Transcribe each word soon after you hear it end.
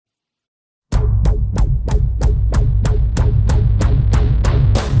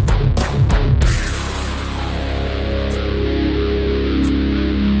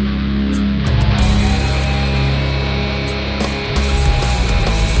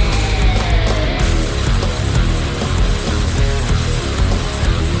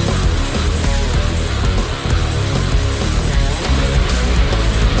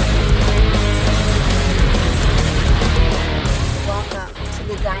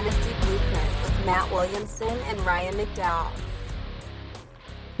Dynasty Blueprint with Matt Williamson and Ryan McDowell.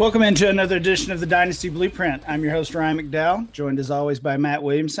 Welcome into another edition of the Dynasty Blueprint. I'm your host, Ryan McDowell, joined as always by Matt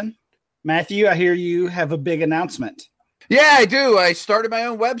Williamson. Matthew, I hear you have a big announcement. Yeah, I do. I started my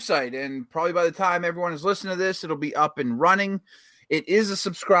own website, and probably by the time everyone is listening to this, it'll be up and running. It is a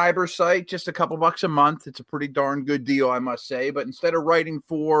subscriber site, just a couple bucks a month. It's a pretty darn good deal, I must say. But instead of writing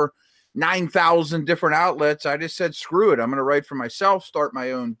for 9,000 different outlets, I just said, screw it. I'm going to write for myself, start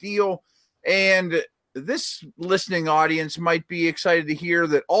my own deal. And this listening audience might be excited to hear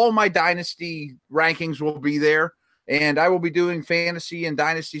that all my Dynasty rankings will be there. And I will be doing fantasy and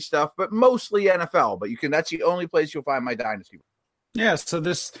Dynasty stuff, but mostly NFL. But that's the only place you'll find my Dynasty. Yeah, so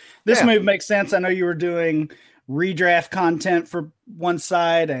this move makes sense. I know you were doing redraft content for one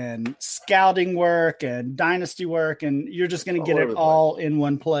side and scouting work and Dynasty work, and you're just going to get it all in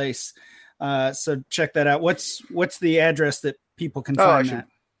one place. So check that out. What's the address that people can find that?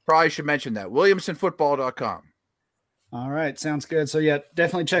 Probably should mention that. WilliamsonFootball.com. All right, sounds good. So yeah,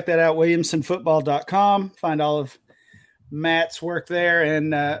 definitely check that out. WilliamsonFootball.com. Find all of Matt's work there.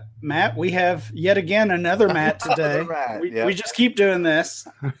 And Matt, we have yet again another Matt today. We just keep doing this.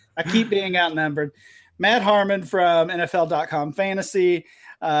 I keep being outnumbered. Matt Harmon from NFL.com Fantasy,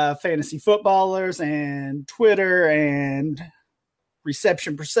 Fantasy Footballers, and Twitter, and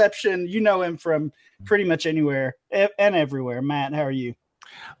Reception Perception. You know him from pretty much anywhere and everywhere. Matt, how are you?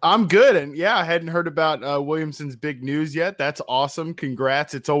 I'm good. And yeah, I hadn't heard about Williamson's big news yet. That's awesome.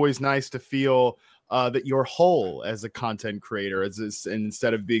 Congrats. It's always nice to feel that you're whole as a content creator,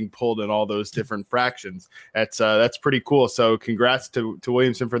 instead of being pulled in all those different fractions. That's pretty cool. So congrats to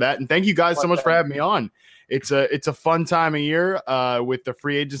Williamson for that. And thank you guys so much for having me on. It's a fun time of year with the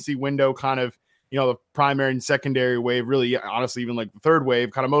free agency window kind of, the primary and secondary wave, really, honestly, even like the third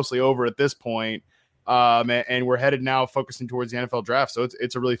wave kind of mostly over at this point. And we're headed now focusing towards the NFL draft. So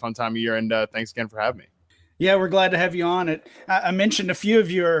it's a really fun time of year. And thanks again for having me. Yeah, we're glad to have you on it. I mentioned a few of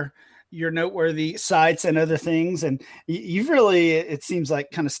your noteworthy sites and other things, and you've really, it seems like,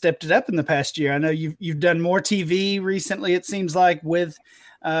 kind of stepped it up in the past year. I know you've done more TV recently, it seems like, with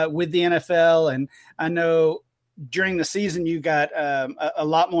the NFL, and I know during the season you got a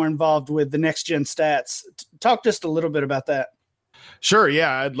lot more involved with the Next Gen Stats. Talk just a little bit about that. Sure,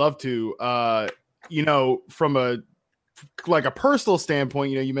 yeah, I'd love to. From a personal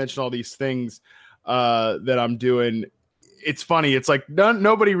standpoint, you mentioned all these things that I'm doing. It's funny. It's like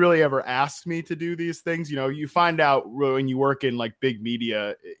nobody really ever asked me to do these things. You find out when you work in like big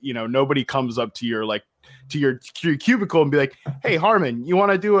media, nobody comes up to your cubicle and be like, "Hey, Harmon, you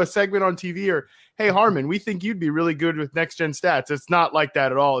want to do a segment on TV?" Or, "Hey, Harmon, we think you'd be really good with Next Gen Stats." It's not like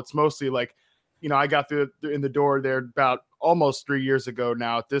that at all. It's mostly like, I got in the door there about almost 3 years ago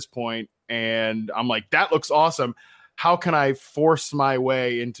now at this point, and I'm like, that looks awesome. How can I force my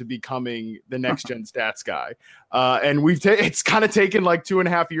way into becoming the Next Gen Stats guy? And it's kind of taken like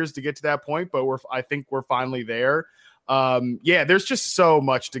 2.5 years to get to that point, but I think we're finally there. There's just so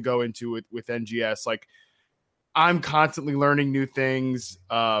much to go into with NGS. Like, I'm constantly learning new things.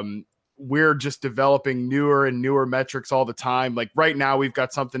 We're just developing newer and newer metrics all the time. Like right now we've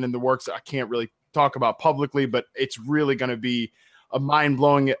got something in the works that I can't really talk about publicly, but it's really going to be a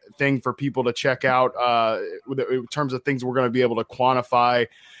mind-blowing thing for people to check out in terms of things we're going to be able to quantify.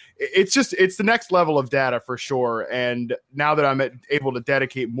 It's the next level of data for sure. And now that I'm able to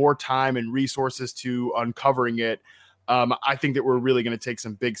dedicate more time and resources to uncovering it, I think that we're really going to take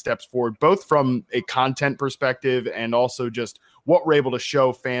some big steps forward, both from a content perspective and also just what we're able to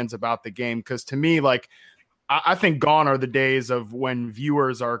show fans about the game. Because to me, like, I think gone are the days of when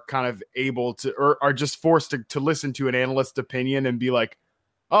viewers are kind of able to, or are just forced to listen to an analyst's opinion and be like,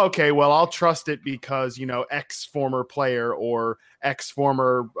 oh, okay, well, I'll trust it because, X former player or X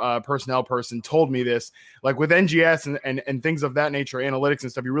former personnel person told me this. Like with NGS and things of that nature, analytics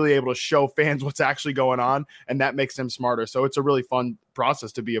and stuff, you're really able to show fans what's actually going on, and that makes them smarter. So it's a really fun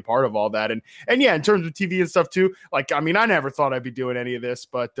process to be a part of all that. And yeah, in terms of TV and stuff too, like, I mean, I never thought I'd be doing any of this,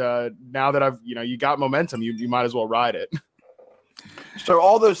 but now that I've, you got momentum, you might as well ride it. So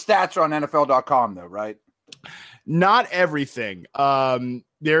all those stats are on NFL.com though, right? Not everything.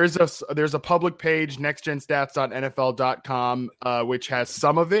 There's a public page, nextgenstats.nfl.com, which has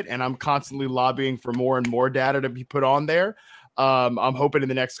some of it, and I'm constantly lobbying for more and more data to be put on there. I'm hoping in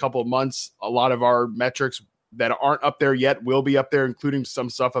the next couple of months, a lot of our metrics that aren't up there yet will be up there, including some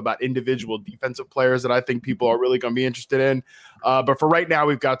stuff about individual defensive players that I think people are really going to be interested in. But for right now,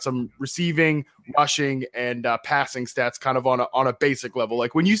 we've got some receiving, rushing, and passing stats kind of on a basic level.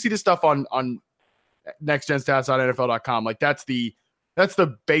 Like when you see the stuff on nextgenstats.nfl.com, like that's the that's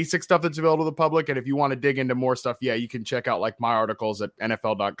the basic stuff that's available to the public. And if you want to dig into more stuff, yeah, you can check out like my articles at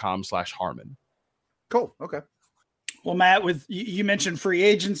NFL.com/Harmon. Cool. Okay. Well, Matt, with you mentioned free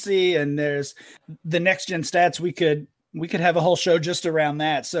agency and there's the next gen stats, we could have a whole show just around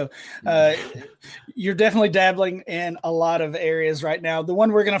that. So you're definitely dabbling in a lot of areas right now. The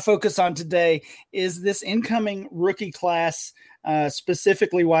one we're going to focus on today is this incoming rookie class,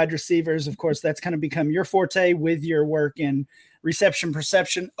 specifically wide receivers. Of course, that's kind of become your forte with your work in reception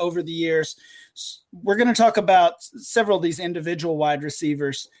perception over the years. We're going to talk about several of these individual wide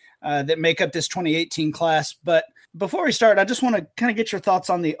receivers that make up this 2018 class. But before we start, I just want to kind of get your thoughts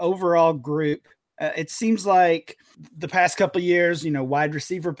on the overall group. It seems like the past couple of years, wide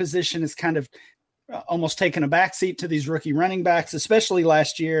receiver position is kind of almost taken a backseat to these rookie running backs, especially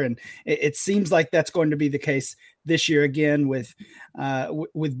last year. And it seems like that's going to be the case this year again with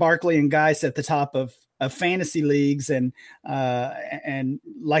Barkley and Geis at the top of fantasy leagues and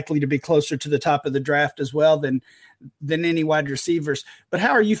likely to be closer to the top of the draft as well than any wide receivers. But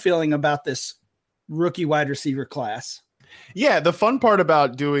how are you feeling about this rookie wide receiver class? Yeah, the fun part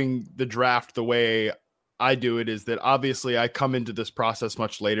about doing the draft the way I do it is that obviously I come into this process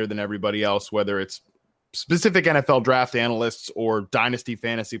much later than everybody else, whether it's specific NFL draft analysts or dynasty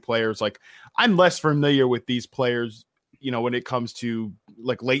fantasy players. Like, I'm less familiar with these players, when it comes to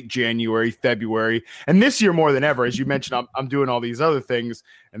like late January, February, and this year more than ever. As you mentioned, I'm doing all these other things,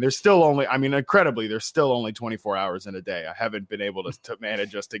 and there's still only, incredibly, there's still only 24 hours in a day. I haven't been able to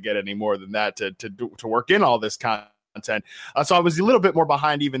manage us to get any more than that to work in all this content. So I was a little bit more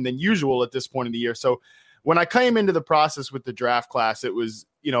behind even than usual at this point in the year. So when I came into the process with the draft class, it was,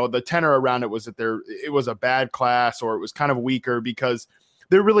 the tenor around it was that it was a bad class, or it was kind of weaker because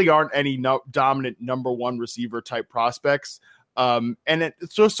there really aren't any dominant number one receiver type prospects.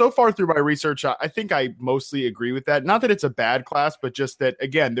 So far through my research, I think I mostly agree with that. Not that it's a bad class, but just that,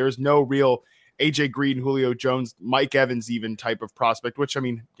 again, there's no real AJ Green, Julio Jones, Mike Evans even type of prospect, which,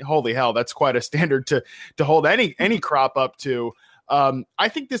 holy hell, that's quite a standard to hold any crop up to. I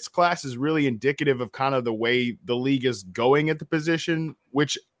think this class is really indicative of kind of the way the league is going at the position,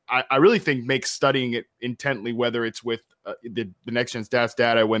 which I really think makes studying it intently, whether it's with the next gen stats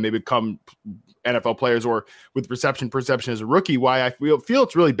data when they become NFL players or with reception perception as a rookie, why I feel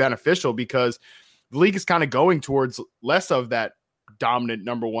it's really beneficial, because the league is kind of going towards less of that dominant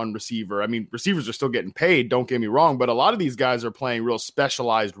number one receiver. Receivers are still getting paid, don't get me wrong, but a lot of these guys are playing real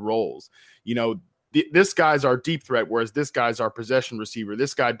specialized roles. This guy's our deep threat, whereas this guy's our possession receiver.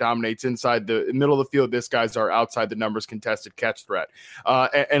 This guy dominates inside the middle of the field. This guy's our outside the numbers contested catch threat,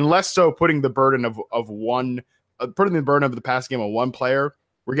 and less so putting the burden of the pass game on one player.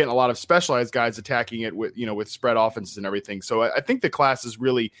 We're getting a lot of specialized guys attacking it with spread offenses and everything. So I think the class is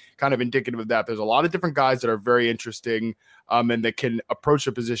really kind of indicative of that. There's a lot of different guys that are very interesting and that can approach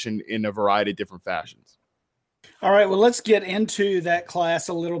the position in a variety of different fashions. All right, well, let's get into that class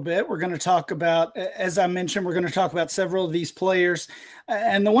a little bit. We're going to talk about, as I mentioned, we're going to talk about several of these players.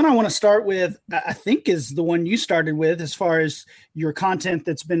 And the one I want to start with, I think, is the one you started with as far as your content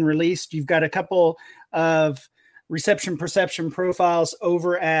that's been released. You've got a couple of reception perception profiles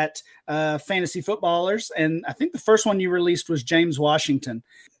over at Fantasy Footballers. And I think the first one you released was James Washington.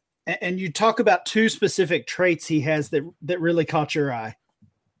 And you talk about two specific traits he has that really caught your eye.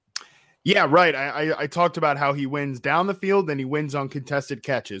 Yeah, right. I talked about how he wins down the field and he wins on contested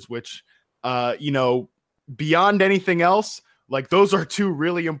catches, which, beyond anything else, like those are two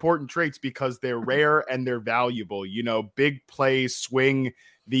really important traits because they're rare and they're valuable. Big plays swing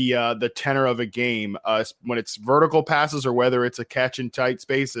the tenor of a game. When it's vertical passes or whether it's a catch in tight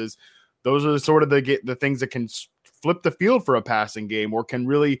spaces, those are sort of the things that can flip the field for a passing game or can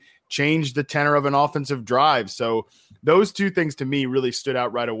really change the tenor of an offensive drive. So those two things to me really stood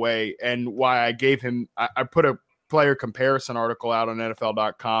out right away, and why I gave him, I put a player comparison article out on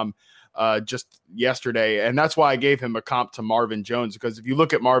NFL.com just yesterday, and that's why I gave him a comp to Marvin Jones, because if you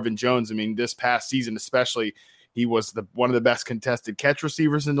look at Marvin Jones, this past season especially, he was one of the best contested catch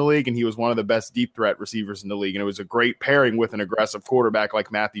receivers in the league, and he was one of the best deep threat receivers in the league. And it was a great pairing with an aggressive quarterback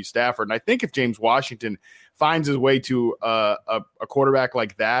like Matthew Stafford. And I think if James Washington finds his way to a quarterback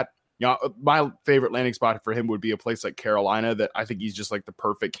like that, my favorite landing spot for him would be a place like Carolina, that I think he's just like the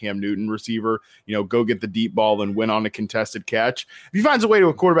perfect Cam Newton receiver, go get the deep ball and win on a contested catch. If he finds a way to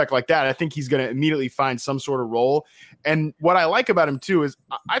a quarterback like that, I think he's going to immediately find some sort of role. And what I like about him too is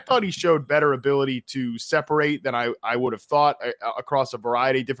I thought he showed better ability to separate than I would have thought across a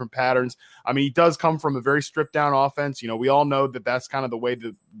variety of different patterns. He does come from a very stripped down offense. We all know that that's kind of the way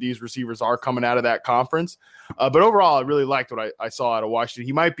that these receivers are coming out of that conference. But overall, I really liked what I saw out of Washington.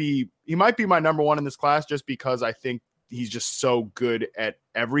 He might be my number one in this class just because I think he's just so good at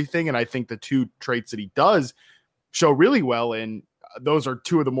everything. And I think the two traits that he does show really well, and those are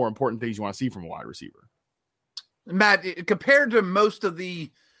two of the more important things you want to see from a wide receiver. Matt, compared to most of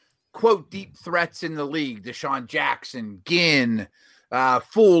the quote deep threats in the league, Deshaun Jackson, Ginn,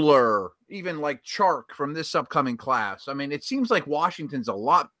 Fuller, even like Chark from this upcoming class, I mean, it seems like Washington's a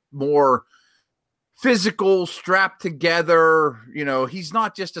lot more physical, strapped together. You know, he's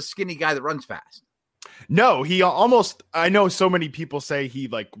not just a skinny guy that runs fast. No, he almost, I know so many people say he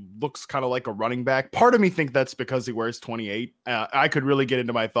like looks kind of like a running back. Part of me think that's because he wears 28. I could really get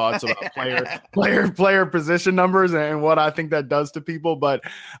into my thoughts about player position numbers and what I think that does to people. But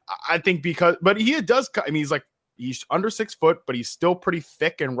I think but he does, I mean, he's under 6 foot, but he's still pretty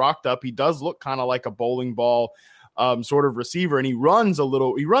thick and rocked up. He does look kind of like a bowling ball sort of receiver, and he runs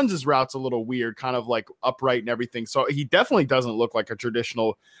his routes a little weird, kind of like upright and everything. So he definitely doesn't look like a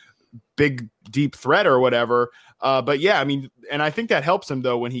traditional big deep threat or whatever. But yeah, I mean, and I think that helps him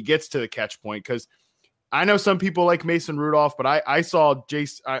though when he gets to the catch point, because I know some people like Mason Rudolph, but I saw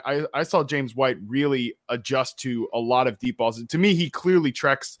James White really adjust to a lot of deep balls. And to me, he clearly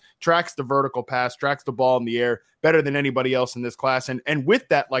tracks the vertical pass, tracks the ball in the air better than anybody else in this class. And with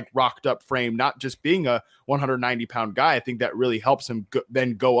that like rocked up frame, not just being a 190-pound guy, I think that really helps him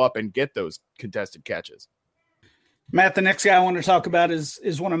then go up and get those contested catches. Matt, the next guy I want to talk about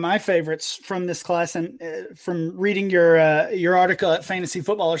is one of my favorites from this class, and from reading your article at Fantasy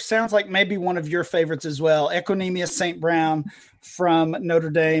Footballer, sounds like maybe one of your favorites as well. Equanimeous St. Brown from Notre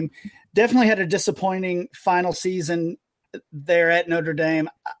Dame definitely had a disappointing final season there at Notre Dame.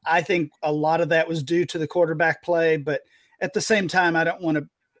 I think a lot of that was due to the quarterback play, but at the same time, I don't want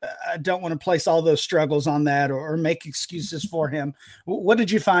to place all those struggles on that or make excuses for him. What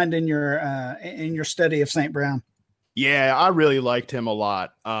did you find in your study of St. Brown? Yeah, I really liked him a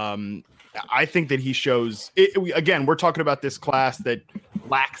lot. I think that he shows it, again, we're talking about this class that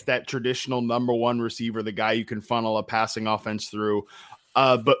lacks that traditional number one receiver, the guy you can funnel a passing offense through.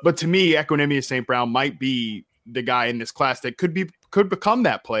 But to me, Equanimeous St. Brown might be the guy in this class that could become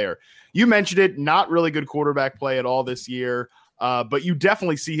that player. You mentioned it, not really good quarterback play at all this year. But you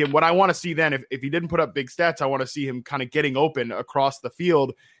definitely see him. What I want to see then, if he didn't put up big stats, I want to see him kind of getting open across the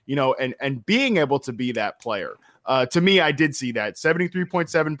field, and being able to be that player. To me, I did see that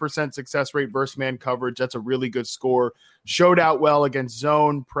 73.7% success rate versus man coverage. That's a really good score. Showed out well against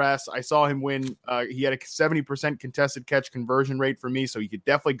zone press. I saw him win. He had a 70% contested catch conversion rate for me, so he could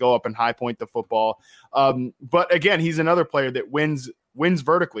definitely go up and high point the football. But again, he's another player that wins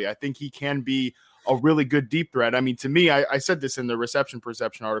vertically. I think he can be a really good deep threat. I mean, to me, I said this in the reception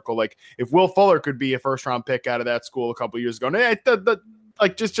perception article, like if Will Fuller could be a first round pick out of that school a couple of years ago,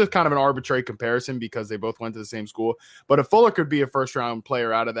 like just kind of an arbitrary comparison because they both went to the same school. But if Fuller could be a first round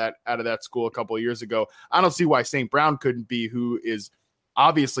player out of that school a couple of years ago, I don't see why St. Brown couldn't be, who is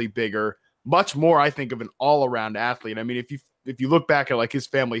obviously bigger, much more, I think, of an all around athlete. I mean, if you look back at like his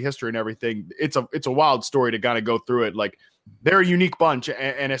family history and everything, it's a wild story to kind of go through it. Like they're a unique bunch,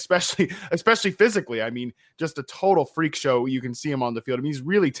 and especially physically. I mean, just a total freak show. You can see him on the field. I mean, he's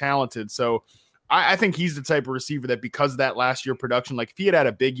really talented. So I think he's the type of receiver that, because of that last year production, like if he had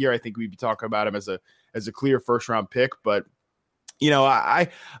a big year, I think we'd be talking about him as a clear first round pick. But I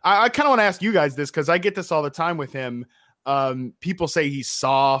kind of want to ask you guys this, because I get this all the time with him. People say he's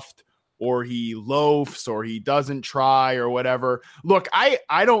soft, or he loafs, or he doesn't try, or whatever. Look,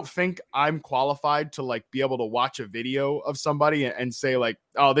 I don't think I'm qualified to like be able to watch a video of somebody and say like,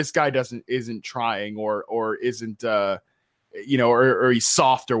 oh, this guy isn't trying or isn't or he's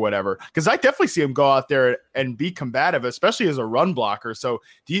soft or whatever. Because I definitely see him go out there and be combative, especially as a run blocker. So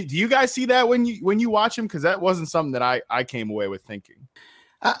do you guys see that when you watch him? Because that wasn't something that I came away with thinking.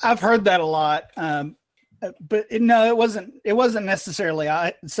 I've heard that a lot. But no, it wasn't necessarily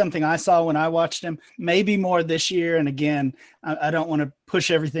something I saw when I watched him. Maybe more this year. And again, I don't want to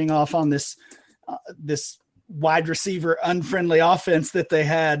push everything off on this wide receiver unfriendly offense that they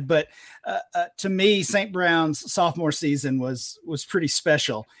had. But to me, St. Brown's sophomore season was pretty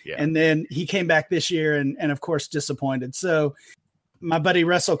special. Yeah. And then he came back this year and of course disappointed. So my buddy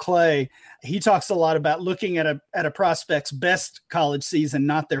Russell Clay, he talks a lot about looking at a prospect's best college season,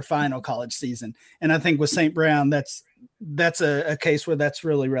 not their final college season. And I think with St. Brown, that's a case where that's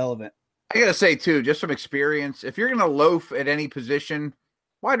really relevant. I got to say too, just from experience, if you're going to loaf at any position,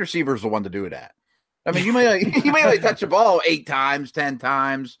 wide receiver is the one to do it at. I mean, you may only touch the ball 8 times, 10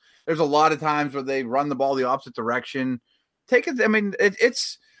 times. There's a lot of times where they run the ball the opposite direction. Take it. I mean,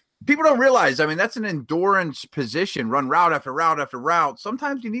 it's people don't realize. I mean, that's an endurance position. Run route after route after route.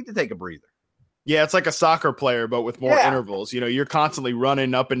 Sometimes you need to take a breather. Yeah, it's like a soccer player, but with more intervals. You're constantly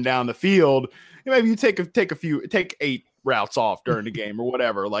running up and down the field. maybe you take 8 routes off during the game or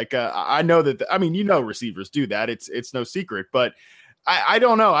whatever. Like I know that receivers do that. It's no secret, but I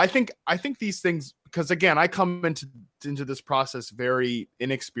don't know. I think these things, because again, I come into this process very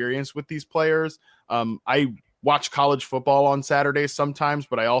inexperienced with these players. I watch college football on Saturdays sometimes,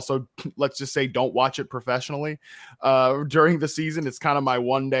 but I also, let's just say, don't watch it professionally during the season. It's kind of my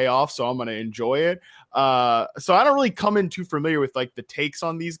one day off, so I'm going to enjoy it. So I don't really come in too familiar with like the takes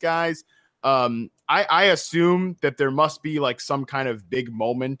on these guys. I assume that there must be like some kind of big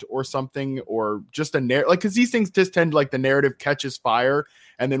moment or something, or just a narrative, like, because these things just tend to, like, the narrative catches fire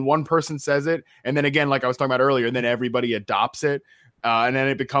and then one person says it, and then again, like I was talking about earlier, and then everybody adopts it, and then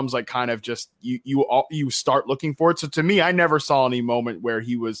it becomes like kind of just you start looking for it. So to me, I never saw any moment where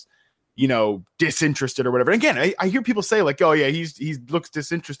he was, disinterested or whatever. And again, I hear people say like, oh yeah, he looks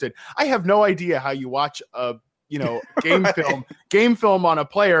disinterested. I have no idea how you watch a game film on a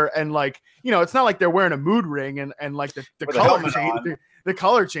player, and like, it's not like they're wearing a mood ring and like the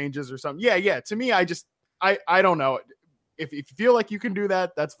color changes or something. Yeah. To me, I don't know. If you feel like you can do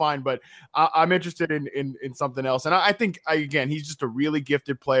that, that's fine. But I'm interested in something else. And I think, again, he's just a really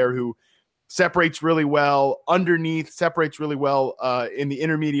gifted player who separates really well underneath, separates really well in the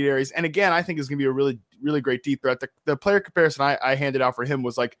intermediate areas. And again, I think is going to be a really, really great deep threat. The player comparison I handed out for him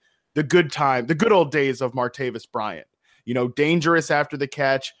was like the good old days of Martavis Bryant. Dangerous after the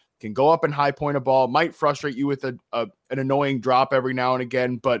catch, can go up and high point a ball, might frustrate you with an annoying drop every now and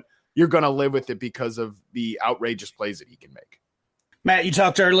again, but you're going to live with it because of the outrageous plays that he can make. Matt, you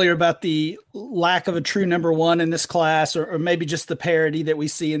talked earlier about the lack of a true number one in this class, or maybe just the parity that we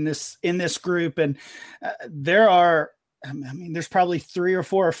see in this group. And there's probably 3 or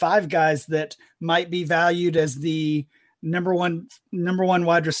 4 or 5 guys that might be valued as the number one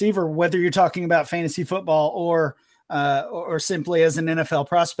wide receiver, whether you're talking about fantasy football or simply as an NFL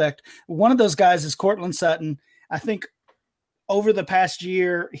prospect. One of those guys is Courtland Sutton. I think over the past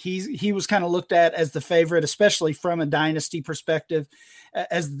year, he was kind of looked at as the favorite, especially from a dynasty perspective,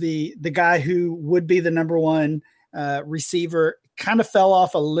 as the guy who would be the number one receiver. Kind of fell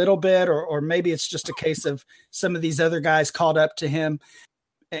off a little bit, or maybe it's just a case of some of these other guys caught up to him.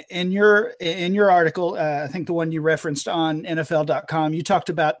 In your article, I think the one you referenced on NFL.com, you talked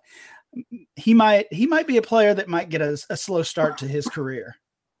about he might be a player that might get a slow start to his career.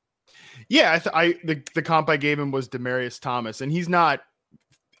 Yeah, the comp I gave him was Demaryius Thomas, and he's not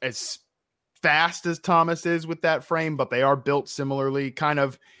as fast as Thomas is with that frame, but they are built similarly. Kind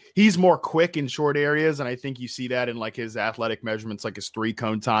of, he's more quick in short areas, and I think you see that in like his athletic measurements, like his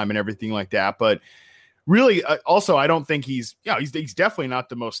 3-cone time and everything like that. But really, also, I don't think he's definitely not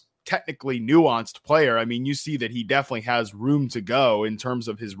the most technically nuanced player. I mean, you see that he definitely has room to go in terms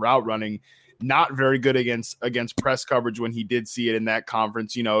of his route running. Not very good against press coverage when he did see it in that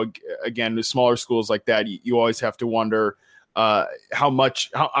conference. Again, with smaller schools like that, you always have to wonder they're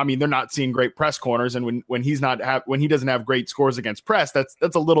not seeing great press corners, and when he doesn't have great scores against press,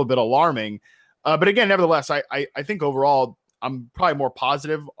 that's a little bit alarming. But again, nevertheless, I think overall I'm probably more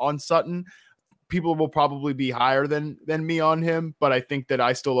positive on Sutton. People will probably be higher than me on him, but I think that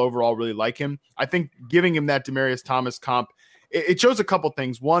I still overall really like him. I think giving him that Demaryius Thomas comp, it shows a couple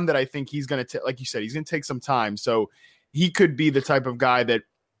things. One, that I think he's going to, like you said, he's going to take some time. So he could be the type of guy that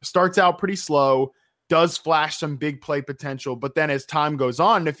starts out pretty slow, does flash some big play potential, but then as time goes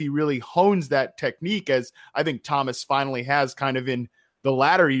on, if he really hones that technique, as I think Thomas finally has kind of in the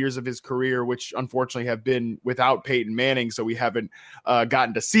latter years of his career, which unfortunately have been without Peyton Manning, so we haven't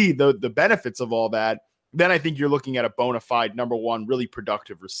gotten to see the benefits of all that, then I think you're looking at a bona fide number one, really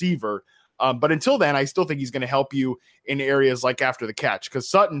productive receiver. But until then, I still think he's going to help you in areas like after the catch, because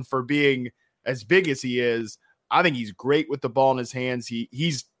Sutton, for being as big as he is, I think he's great with the ball in his hands.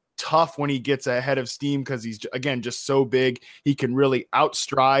 He's tough when he gets ahead of steam because he's, again, just so big. He can really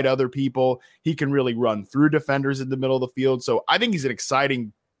outstride other people. He can really run through defenders in the middle of the field. So I think he's an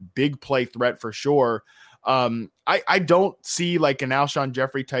exciting big play threat for sure. I don't see like an Alshon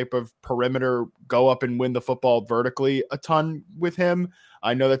Jeffrey type of perimeter go up and win the football vertically a ton with him.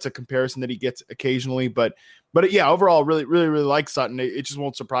 I know that's a comparison that he gets occasionally, but yeah, overall, really, really, really like Sutton. It just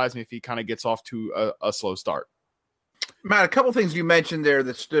won't surprise me if he kind of gets off to a slow start. Matt, a couple things you mentioned there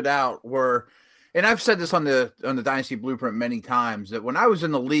that stood out were, and I've said this on the Dynasty Blueprint many times, that when I was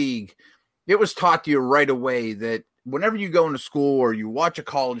in the league, it was taught to you right away that whenever you go into school or you watch a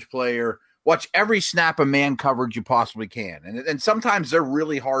college player, watch every snap of man coverage you possibly can. And sometimes they're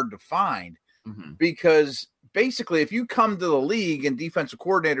really hard to find because basically if you come to the league and defensive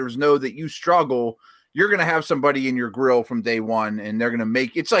coordinators know that you struggle, you're going to have somebody in your grill from day one, and they're going to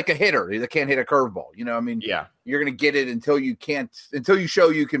make it's like a hitter that can't hit a curveball. Yeah. You're going to get it until you show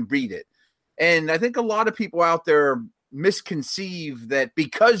you can beat it. And I think a lot of people out there misconceive that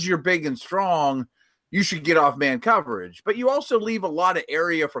because you're big and strong, you should get off man coverage. But you also leave a lot of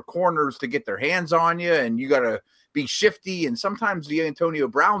area for corners to get their hands on you, and you got to be shifty. And sometimes the Antonio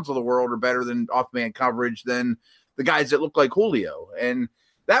Browns of the world are better than off man coverage than the guys that look like Julio. And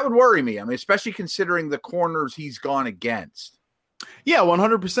that would worry me. I mean, especially considering the corners he's gone against. Yeah,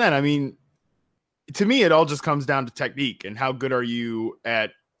 100%. I mean, to me, it all just comes down to technique and how good are you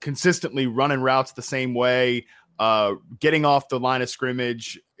at consistently running routes the same way, getting off the line of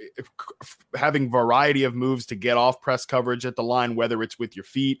scrimmage, having variety of moves to get off press coverage at the line, whether it's with your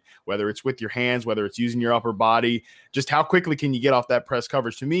feet, whether it's with your hands, whether it's using your upper body. Just how quickly can you get off that press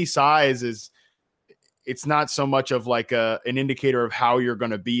coverage? To me, size it's not so much of like an indicator of how you're going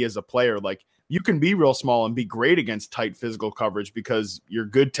to be as a player. Like, you can be real small and be great against tight physical coverage because you're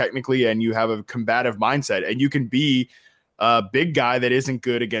good technically and you have a combative mindset, and you can be a big guy that isn't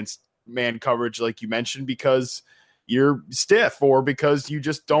good against man coverage, like you mentioned, because you're stiff or because you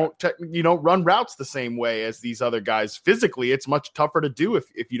just don't run routes the same way as these other guys. Physically, it's much tougher to do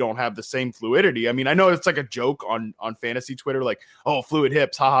if you don't have the same fluidity. I mean, I know it's like a joke on fantasy Twitter, like, oh, fluid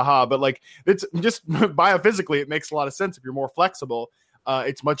hips, ha ha ha. But like, it's just biophysically, it makes a lot of sense. If you're more flexible,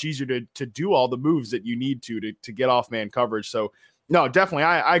 it's much easier to do all the moves that you need to get off man coverage. So no, definitely,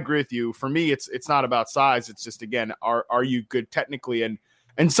 I agree with you. For me, it's not about size. It's just, again, are you good technically?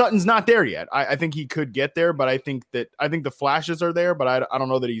 And Sutton's not there yet. I think he could get there, but I think the flashes are there, but I don't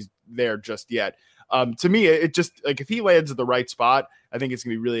know that he's there just yet. To me, it just, like, if he lands at the right spot, I think it's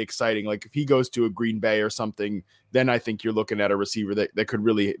gonna be really exciting. Like, if he goes to a Green Bay or something, then I think you're looking at a receiver that could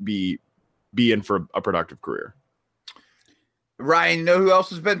really be in for a productive career. Ryan, you know who else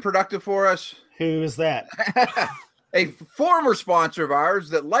has been productive for us? Who is that? A former sponsor of ours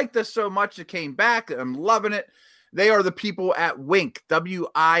that liked us so much it came back. I'm loving it. They are the people at Wink,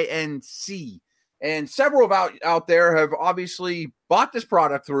 W-I-N-C. And several out there have obviously bought this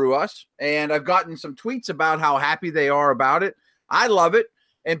product through us, and I've gotten some tweets about how happy they are about it. I love it.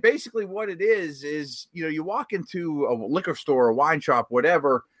 And basically what it is, you walk into a liquor store, a wine shop,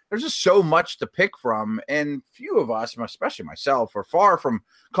 whatever, there's just so much to pick from. And few of us, especially myself, are far from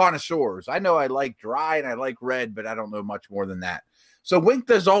connoisseurs. I know I like dry and I like red, but I don't know much more than that. So Wink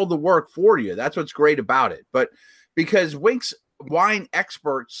does all the work for you. That's what's great about it. But because Wink's wine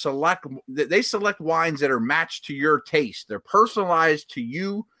experts select wines that are matched to your taste. They're personalized to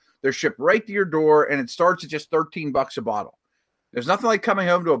you. They're shipped right to your door, and it starts at just $13 a bottle. There's nothing like coming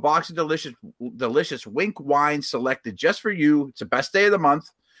home to a box of delicious Wink wine selected just for you. It's the best day of the month.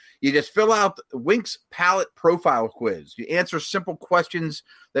 You just fill out Wink's palate profile quiz. You answer simple questions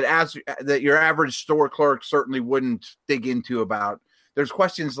that your average store clerk certainly wouldn't dig into about. There's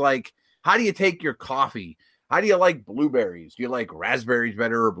questions like, how do you take your coffee? How do you like blueberries? Do you like raspberries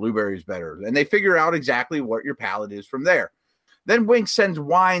better or blueberries better? And they figure out exactly what your palate is from there. Then Wink sends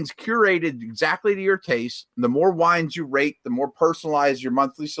wines curated exactly to your taste. The more wines you rate, the more personalized your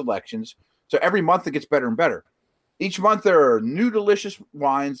monthly selections. So every month it gets better and better. Each month there are new delicious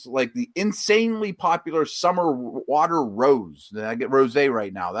wines like the insanely popular Summer Water Rose. I get rosé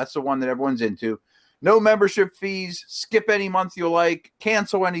right now. That's the one that everyone's into. No membership fees. Skip any month you like.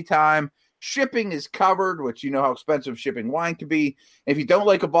 Cancel anytime. Shipping is covered, which you know how expensive shipping wine can be. If you don't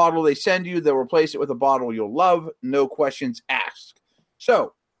like a bottle they send you, they'll replace it with a bottle you'll love. No questions asked.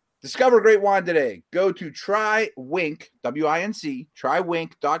 So, discover great wine today. Go to TryWink, W-I-N-C,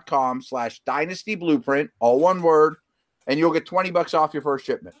 TryWink.com/Dynasty Blueprint, all one word, and you'll get $20 off your first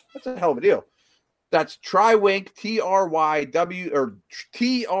shipment. That's a hell of a deal. That's TryWink,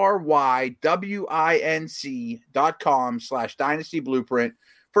 TryWinc.com/Dynasty Blueprint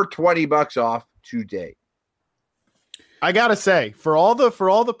for $20 off today. I gotta say, for all the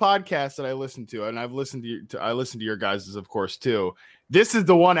podcasts that I listen to, and I've listened I listen to your guys's, of course, too. This is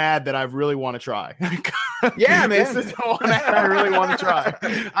the one ad that I really want to try. Yeah, man. This is the one ad I really want to try.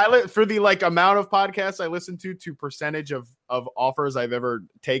 For the amount of podcasts I listen to percentage of offers I've ever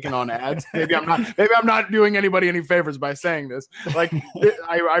taken on ads. Maybe I'm not doing anybody any favors by saying this.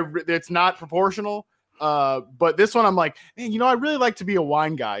 It's not proportional. But this one I'm like, man, I really like to be a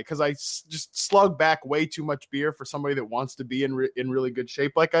wine guy because I just slug back way too much beer for somebody that wants to be in really good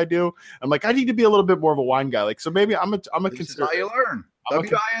shape like I do. I'm like, I need to be a little bit more of a wine guy. So maybe I'm a consider. How you learn.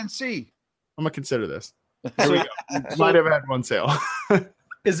 W-I-N-C. I'm gonna consider this. Here we go. Might have had one sale.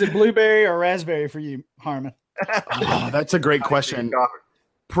 Is it blueberry or raspberry for you, Harmon? Oh, that's a great question.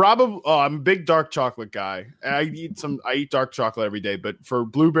 Probably. Oh, I'm a big dark chocolate guy. I eat dark chocolate every day, but for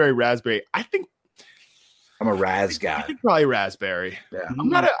blueberry, raspberry, I think. I'm a Raz guy. I think probably raspberry. Yeah. I'm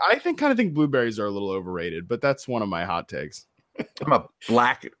not. I think blueberries are a little overrated, but that's one of my hot takes. I'm a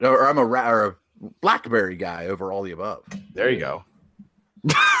BlackBerry guy over all the above. There you go.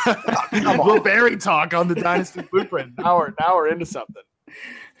 Will Barry talk on the Dynasty Blueprint. Now we're into something.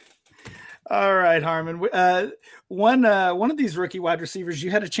 All right, Harmon. One of these rookie wide receivers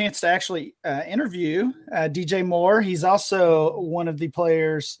you had a chance to actually interview, DJ Moore. He's also one of the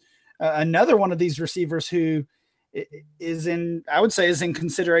players, another one of these receivers who is in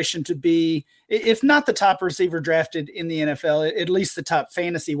consideration to be, if not the top receiver drafted in the NFL, at least the top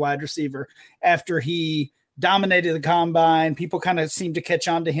fantasy wide receiver after he dominated the combine. People kind of seem to catch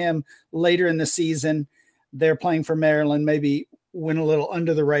on to him later in the season. They're playing for Maryland, maybe went a little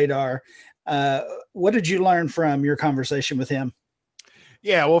under the radar. What did you learn from your conversation with him?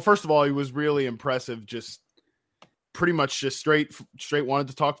 Yeah, well, first of all, he was really impressive. Just pretty much just straight wanted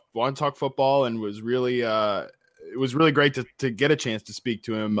to talk football, and was really it was really great to get a chance to speak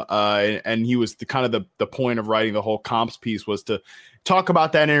to him. And he was the point of writing the whole comps piece was to talk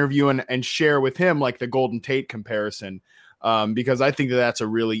about that interview and share with him like the Golden Tate comparison. Because I think that's a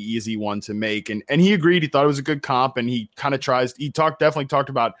really easy one to make. And he agreed. He thought it was a good comp, and he kind of definitely talked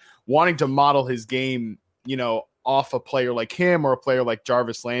about wanting to model his game, off a player like him or a player like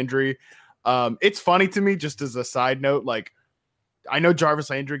Jarvis Landry. It's funny to me, just as a side note, like I know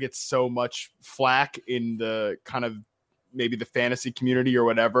Jarvis Landry gets so much flack in the kind of maybe the fantasy community or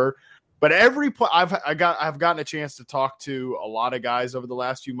whatever, but I've gotten a chance to talk to a lot of guys over the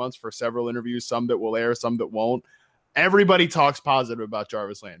last few months for several interviews, some that will air, some that won't. Everybody talks positive about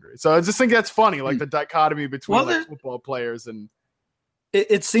Jarvis Landry. So I just think that's funny, like the dichotomy between football players. And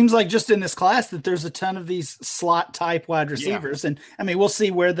it seems like just in this class that there's a ton of these slot type wide receivers. Yeah. And I mean, we'll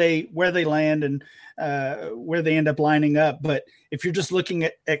see where they land and where they end up lining up. But if you're just looking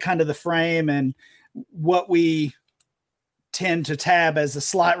at kind of the frame and what we tend to tab as a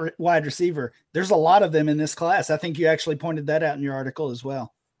slot wide receiver, there's a lot of them in this class. I think you actually pointed that out in your article as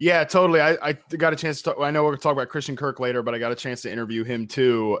well. Yeah, totally. I got a chance to talk. I know we're going to talk about Christian Kirk later, but I got a chance to interview him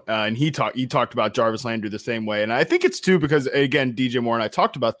too. And he talked about Jarvis Landry the same way. And I think it's too, because again, DJ Moore and I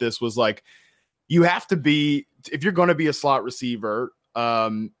talked about this, was like, you have to be, if you're going to be a slot receiver,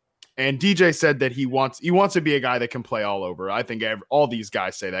 and DJ said that he wants to be a guy that can play all over. I think all these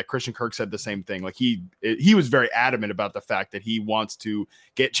guys say that. Christian Kirk said the same thing. Like he was very adamant about the fact that he wants to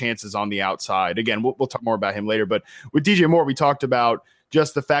get chances on the outside. Again, we'll talk more about him later, but with DJ Moore, we talked about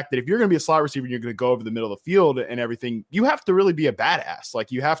just the fact that if you're going to be a slot receiver and you're going to go over the middle of the field and everything, you have to really be a badass.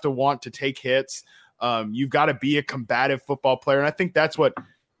 Like you have to want to take hits. You've got to be a combative football player. And I think that's what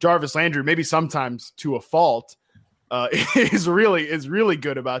Jarvis Landry, maybe sometimes to a fault, is really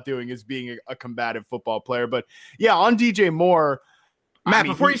good about doing, is being a combative football player. But yeah, on DJ Moore, Matt,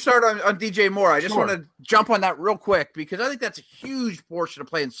 before you start on DJ Moore, I just want to jump on that real quick, because I think that's a huge portion of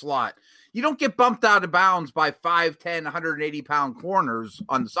playing slot. You don't get bumped out of bounds by 5'10", 180-pound corners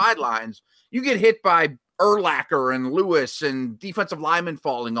on the sidelines. You get hit by Urlacher and Lewis and defensive linemen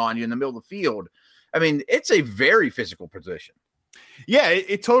falling on you in the middle of the field. I mean, it's a very physical position. Yeah,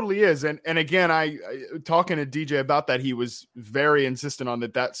 it totally is. And again, I talking to DJ about that, he was very insistent on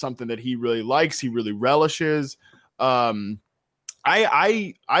that. That's something that he really likes. He really relishes.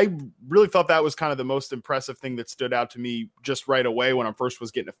 I really thought that was kind of the most impressive thing that stood out to me just right away when I first was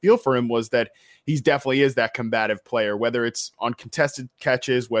getting a feel for him, was that he's definitely is that combative player, whether it's on contested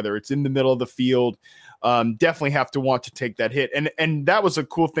catches, whether it's in the middle of the field, definitely have to want to take that hit. And that was a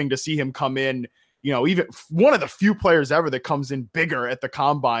cool thing to see him come in, even one of the few players ever that comes in bigger at the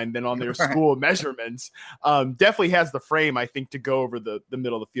combine than on their school measurements. Definitely has the frame, I think, to go over the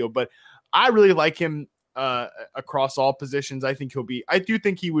middle of the field. But I really like him across all positions. I do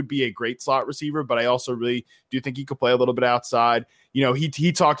think he would be a great slot receiver, but I also really do think he could play a little bit outside.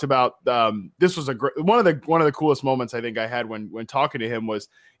 He talked about this was one of the coolest moments I think I had when talking to him was,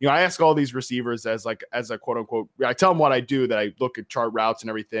 I ask all these receivers as a quote unquote, I tell them what I do, that I look at chart routes and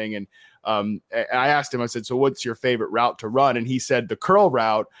everything. And I asked him, I said, so what's your favorite route to run? And he said the curl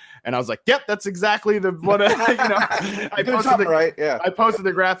route. And I was like, yep, that's exactly the one. I posted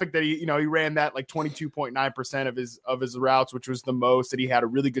the graphic that he ran that like 22.9% of his routes, which was the most, that he had a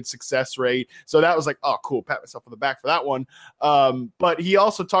really good success rate. So that was like, oh, cool. Pat myself on the back for that one. But he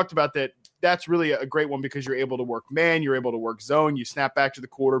also talked about that. That's really a great one because you're able to work man, you're able to work zone, you snap back to the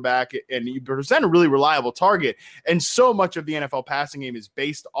quarterback, and you present a really reliable target. And so much of the NFL passing game is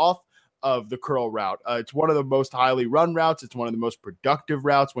based off of the curl route. It's one of the most highly run routes. It's one of the most productive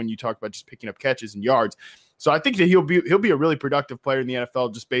routes when you talk about just picking up catches and yards. So I think that he'll be a really productive player in the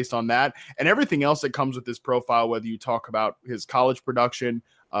NFL just based on that and everything else that comes with his profile, whether you talk about his college production,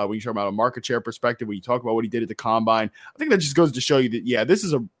 when you talk about a market share perspective, when you talk about what he did at the combine. I think that just goes to show you that, yeah, this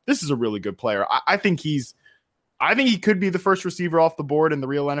is a really good player. I think he's I think he could be the first receiver off the board in the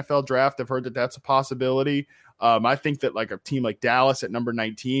real NFL draft. I've heard that that's a possibility. I think that like a team like Dallas at number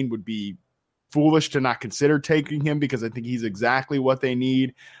 19 would be foolish to not consider taking him because I think he's exactly what they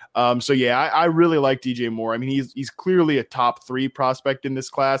need. So yeah, I really like DJ Moore. I mean, he's clearly a top 3 prospect in this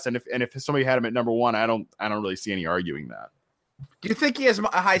class, and if somebody had him at number 1, I don't really see any arguing that. Do you think he has a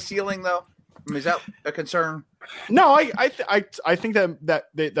high ceiling though? I mean, is that a concern? No, I think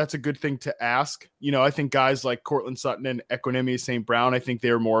that's a good thing to ask. You know, I think guys like Cortland Sutton and Equanimeous St. Brown, I think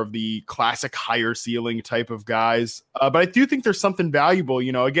they're more of the classic higher ceiling type of guys. But I do think there's something valuable.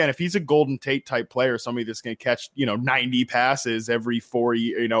 You know, again, if he's a Golden Tate type player, somebody that's going to catch 90 passes every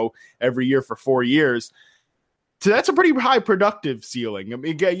year for 4 years. So that's a pretty high productive ceiling. I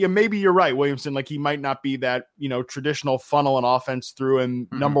mean, yeah, maybe you're right, Williamson. Like he might not be that traditional funnel and offense through and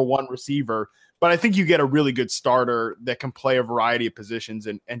number 1 receiver, but I think you get a really good starter that can play a variety of positions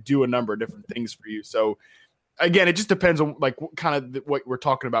and do a number of different things for you. So again, it just depends on like kind of what we're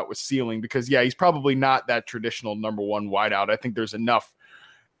talking about with ceiling, because yeah, he's probably not that traditional number 1 wideout. I think there's enough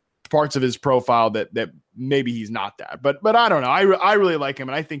parts of his profile that maybe he's not that, but I don't know. I really like him,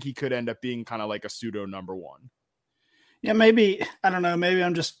 and I think he could end up being kind of like a pseudo number 1. Yeah, maybe, I don't know, maybe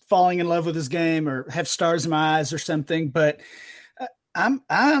I'm just falling in love with his game or have stars in my eyes or something, but I'm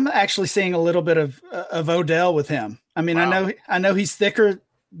actually seeing a little bit of Odell with him. I mean, wow. I know he's thicker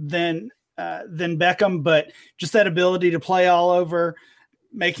than Beckham, but just that ability to play all over,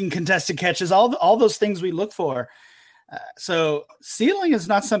 making contested catches, all those things we look for. So ceiling is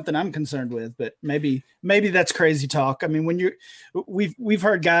not something I'm concerned with, but maybe that's crazy talk. I mean, when we've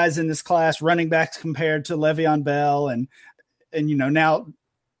heard guys in this class, running backs compared to Le'Veon Bell and now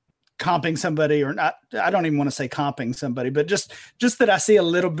comping somebody, or not, I don't even want to say comping somebody, but just that I see a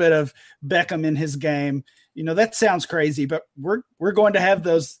little bit of Beckham in his game. That sounds crazy, but we're going to have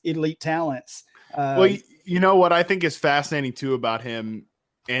those elite talents. Well, you know what I think is fascinating too about him,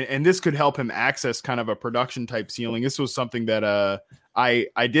 and this could help him access kind of a production type ceiling. This was something that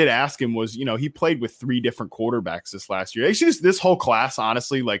I did ask him was, he played with 3 different quarterbacks this last year. Actually, this whole class,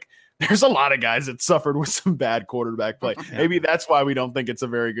 honestly, like there's a lot of guys that suffered with some bad quarterback play. Yeah. Maybe that's why we don't think it's a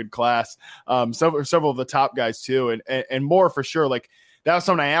very good class. Several of the top guys too, and more for sure. Like that was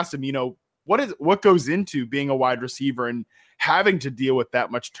something I asked him, what goes into being a wide receiver and having to deal with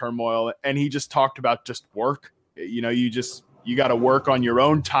that much turmoil. And he just talked about just work. You got to work on your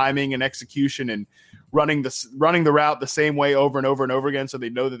own timing and execution and running the route the same way over and over and over again, so they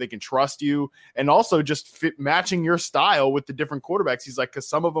know that they can trust you, and also just matching your style with the different quarterbacks. He's like, because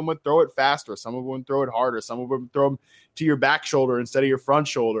some of them would throw it faster, some of them would throw it harder, some of them would throw them to your back shoulder instead of your front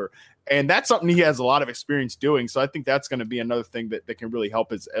shoulder, and that's something he has a lot of experience doing. So I think that's going to be another thing that can really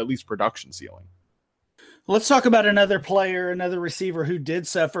help his at least production ceiling. Let's talk about another receiver who did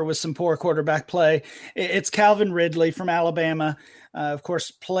suffer with some poor quarterback play. It's Calvin Ridley from Alabama. Of course,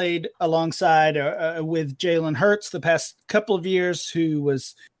 played alongside with Jalen Hurts the past couple of years, who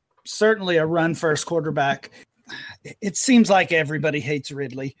was certainly a run-first quarterback. It seems like everybody hates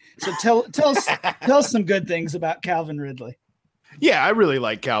Ridley. So tell us some good things about Calvin Ridley. Yeah, I really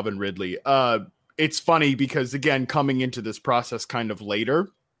like Calvin Ridley. It's funny because, again, coming into this process kind of later,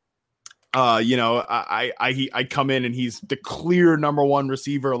 I come in and he's the clear number 1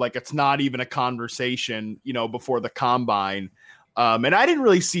 receiver. Like it's not even a conversation, before the combine. And I didn't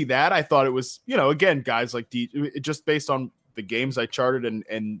really see that. I thought it was, again, guys like just based on the games I charted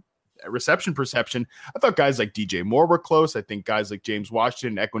and reception perception, I thought guys like DJ Moore were close. I think guys like James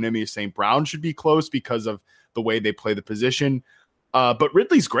Washington and Equanimeous St. Brown should be close because of the way they play the position. But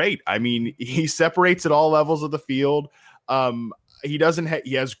Ridley's great. I mean, he separates at all levels of the field. He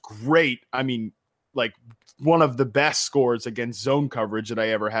has great, like one of the best scores against zone coverage that I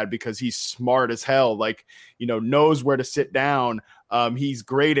ever had, because he's smart as hell, knows where to sit down. He's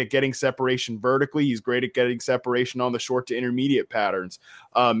great at getting separation vertically. He's great at getting separation on the short to intermediate patterns.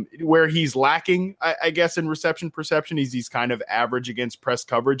 Where he's lacking, I guess, in reception perception, he's kind of average against press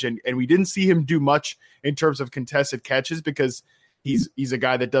coverage. And we didn't see him do much in terms of contested catches because he's a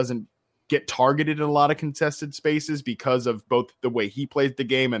guy that doesn't get targeted in a lot of contested spaces because of both the way he plays the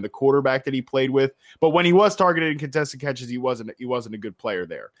game and the quarterback that he played with. But when he was targeted in contested catches, he wasn't a good player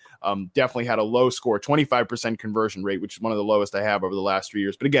there. Definitely had a low score, 25% conversion rate, which is one of the lowest I have over the last 3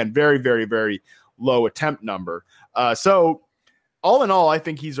 years. But again, very, very, very low attempt number. So all in all, I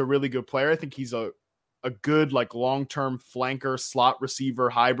think he's a really good player. I think he's a good long-term flanker slot receiver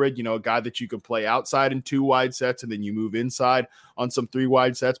hybrid, a guy that you can play outside in 2 wide sets and then you move inside on some 3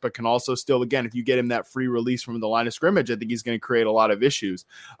 wide sets, but can also still, again, if you get him that free release from the line of scrimmage, I think he's going to create a lot of issues.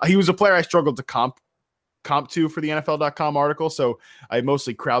 He was a player I struggled to comp comp to for the NFL.com article. So I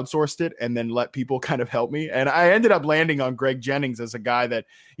mostly crowdsourced it and then let people kind of help me. And I ended up landing on Greg Jennings as a guy that,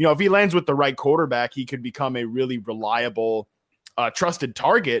 if he lands with the right quarterback, he could become a really reliable, trusted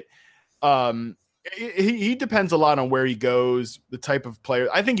target. He depends a lot on where he goes, the type of player.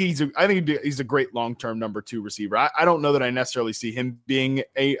 I think he's a great long-term number 2 receiver. I don't know that I necessarily see him being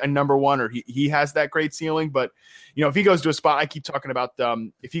a number 1 or he has that great ceiling, but if he goes to a spot, I keep talking about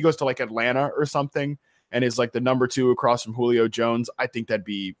if he goes to like Atlanta or something and is like the number 2 across from Julio Jones, I think that'd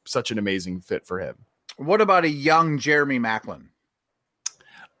be such an amazing fit for him. What about a young Jeremy Maclin?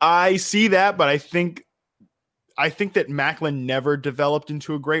 I see that, but I think that Maclin never developed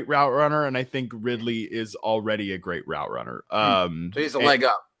into a great route runner, and I think Ridley is already a great route runner. So he's a leg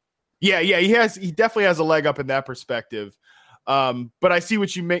up. Yeah, he definitely has a leg up in that perspective. But I see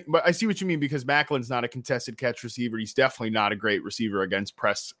what you mean. But I see what you mean because Macklin's not a contested catch receiver. He's definitely not a great receiver against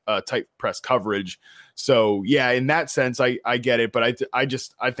tight press coverage. So yeah, in that sense, I get it. But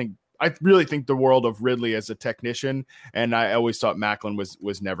I really think the world of Ridley as a technician, and I always thought Maclin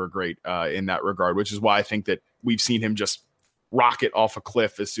was never great in that regard, which is why I think that we've seen him just rocket off a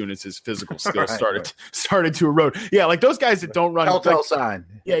cliff as soon as his physical skills started to erode. Yeah, like those guys that don't run telltale sign.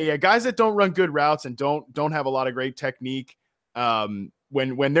 Yeah, guys that don't run good routes and don't have a lot of great technique.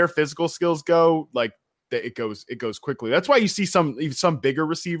 When their physical skills go, like it goes quickly. That's why you see some bigger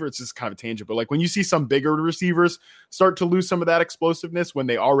receiver. It's just kind of a tangent, but like when you see some bigger receivers start to lose some of that explosiveness when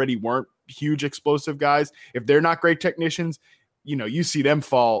they already weren't huge explosive guys, if they're not great technicians, you see them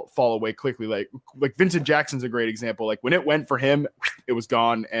fall away quickly. Like Vincent Jackson's a great example. Like when it went for him, it was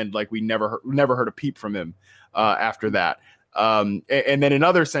gone, and like we never heard a peep from him after that. And then in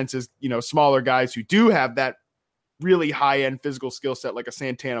other senses, smaller guys who do have that really high end physical skill set, like a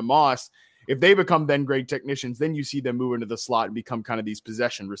Santana Moss, if they become then great technicians, then you see them move into the slot and become kind of these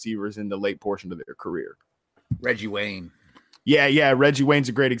possession receivers in the late portion of their career. Reggie Wayne. Yeah. Reggie Wayne's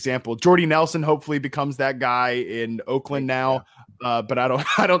a great example. Jordy Nelson hopefully becomes that guy in Oakland now. But I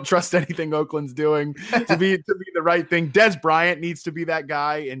don't trust anything Oakland's doing to be the right thing. Des Bryant needs to be that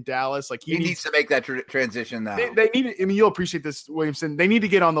guy in Dallas. Like he needs to make that transition now. They need it. I mean, you'll appreciate this, Williamson. They need to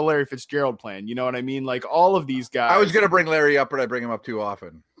get on the Larry Fitzgerald plan. You know what I mean? Like all of these guys. I was going to bring Larry up, but I bring him up too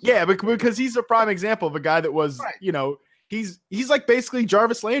often. Yeah, because he's a prime example of a guy that was, right. He's like basically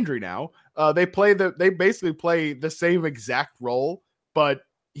Jarvis Landry now. They basically play the same exact role, but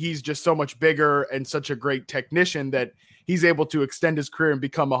he's just so much bigger and such a great technician that he's able to extend his career and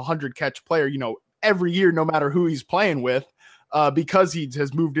become a 100-catch player, every year, no matter who he's playing with, because he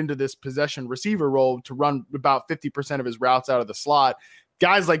has moved into this possession receiver role to run about 50% of his routes out of the slot.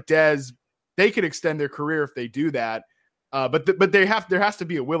 Guys like Dez, they could extend their career if they do that. But there has to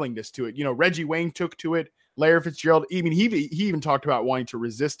be a willingness to it. Reggie Wayne took to it. Larry Fitzgerald, he even talked about wanting to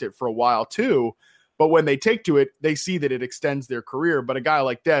resist it for a while too. But when they take to it, they see that it extends their career. But a guy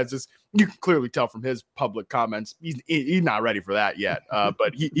like Dez, you can clearly tell from his public comments, he's not ready for that yet.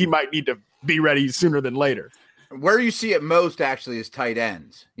 But he might need to be ready sooner than later. Where you see it most actually is tight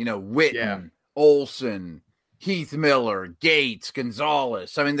ends. Witten, Olsen, Heath Miller, Gates,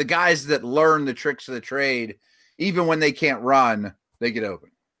 Gonzalez. I mean, the guys that learn the tricks of the trade, even when they can't run, they get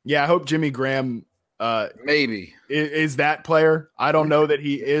open. Yeah, I hope Jimmy Graham maybe is that player. I don't know that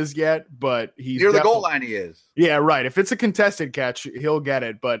he is yet, but he's near the goal line. He is. Yeah, right. If it's a contested catch, he'll get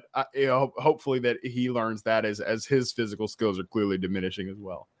it. But hopefully that he learns that as his physical skills are clearly diminishing as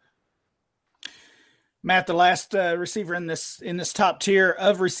well. Matt, the last receiver in this top tier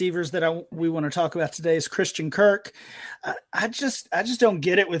of receivers that we want to talk about today is Christian Kirk. I just don't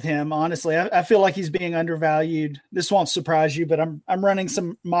get it with him, honestly. I feel like he's being undervalued. This won't surprise you, but I'm running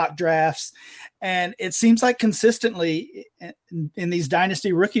some mock drafts, and it seems like consistently in these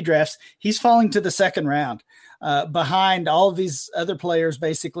dynasty rookie drafts, he's falling to the second round behind all of these other players,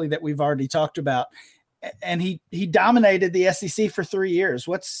 basically, that we've already talked about. And he dominated the SEC for 3 years.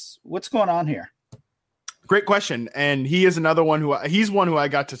 What's going on here? Great question. And he is another one he's one who I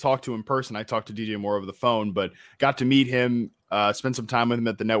got to talk to in person. I talked to DJ Moore over the phone, but got to meet him, spend some time with him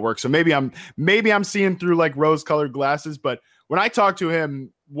at the network. So maybe I'm seeing through like rose-colored glasses, but when I talked to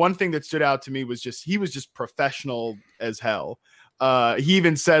him, one thing that stood out to me was he was just professional as hell. He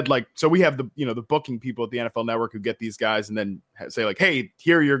even said so we have the booking people at the NFL Network who get these guys and then say like, hey,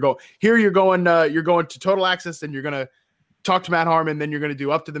 you're going to Total Access and you're going to talk to Matt Harmon, then you're going to do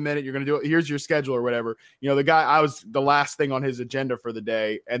up to the minute. You're going to do here's your schedule or whatever. The guy, I was the last thing on his agenda for the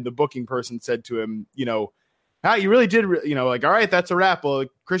day. And the booking person said to him, how you really did, all right, that's a wrap. Well,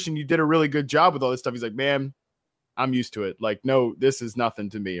 Christian, you did a really good job with all this stuff. He's like, man, I'm used to it. Like, no, this is nothing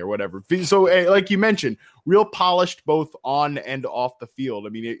to me or whatever. So like you mentioned, real polished both on and off the field. I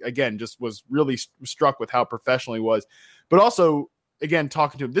mean, again, just was really struck with how professional he was, but also, again,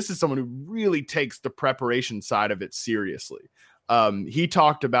 talking to him, this is someone who really takes the preparation side of it seriously. He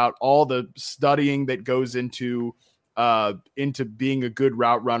talked about all the studying that goes into being a good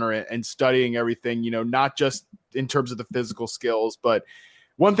route runner and studying everything, not just in terms of the physical skills, but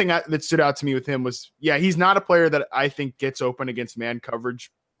one thing that stood out to me with him was, he's not a player that I think gets open against man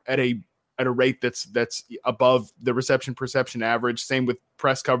coverage at a rate that's above the reception perception average. Same with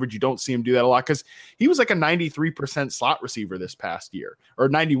press coverage. You don't see him do that a lot because he was like a 93% slot receiver this past year, or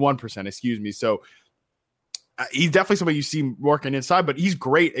 91%, excuse me. So he's definitely somebody you see working inside, but he's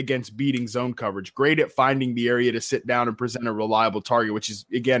great against beating zone coverage, great at finding the area to sit down and present a reliable target, which is,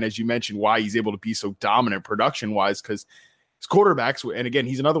 again, as you mentioned, why he's able to be so dominant production wise, because his quarterbacks, and again,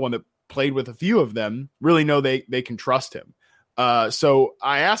 he's another one that played with a few of them, really know they can trust him. So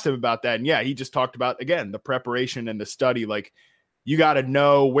I asked him about that, and he just talked about, again, the preparation and the study. Like, you got to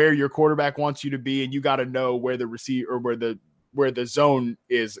know where your quarterback wants you to be, and you got to know where the receiver, or where the zone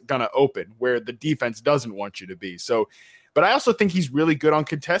is going to open, where the defense doesn't want you to be. So, but I also think he's really good on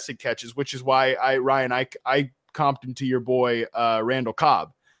contested catches, which is why I comped him to your boy, Randall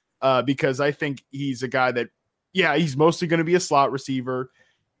Cobb, because I think he's a guy that, he's mostly going to be a slot receiver.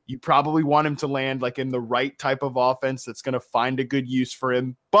 You probably want him to land like in the right type of offense that's going to find a good use for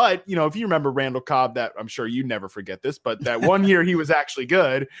him. But, if you remember Randall Cobb, that I'm sure you never forget this, but that one year he was actually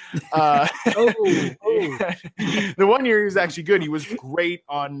good. The one year he was actually good. He was great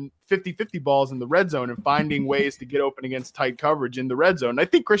on 50-50 balls in the red zone and finding ways to get open against tight coverage in the red zone. And I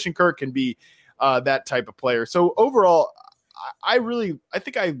think Christian Kirk can be that type of player. So overall, I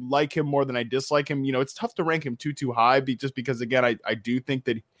think I like him more than I dislike him. It's tough to rank him too high just because, again, I do think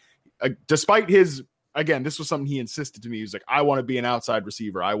that despite his, again, this was something he insisted to me. He was like, I want to be an outside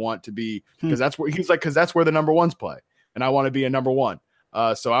receiver. I want to be, because that's where the number ones play. And I want to be a number one.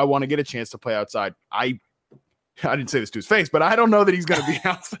 So I want to get a chance to play outside. I didn't say this to his face, but I don't know that he's going to be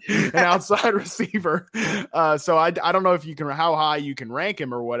an outside receiver. So I don't know how high you can rank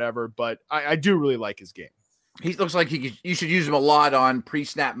him or whatever, but I do really like his game. He looks like you should use him a lot on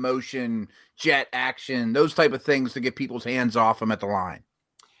pre-snap motion, jet action, those type of things to get people's hands off him at the line.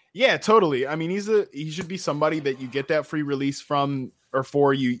 Yeah, totally. I mean, he should be somebody that you get that free release from, or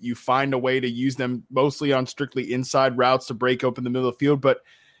for you find a way to use them mostly on strictly inside routes to break open the middle of the field. But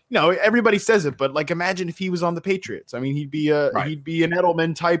everybody says it, but like, imagine if he was on the Patriots. I mean, he'd be an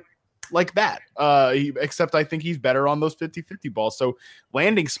Edelman type like that. Except I think he's better on those 50-50 balls. So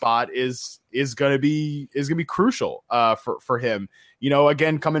landing spot is going to be crucial for him.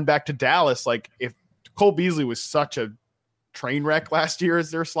 Again, coming back to Dallas, like, if Cole Beasley was such a train wreck last year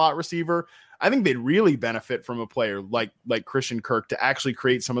as their slot receiver, I think they'd really benefit from a player like Christian Kirk to actually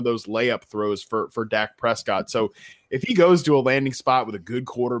create some of those layup throws for Dak Prescott. So if he goes to a landing spot with a good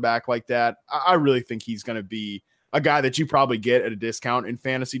quarterback like that, I really think he's going to be a guy that you probably get at a discount in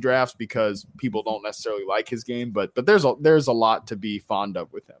fantasy drafts because people don't necessarily like his game, but there's a lot to be fond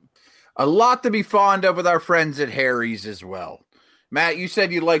of with him. A lot to be fond of with our friends at Harry's as well. Matt, you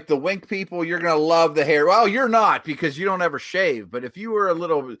said you like the wink people. You're going to love the hair. Well, you're not, because you don't ever shave. But if you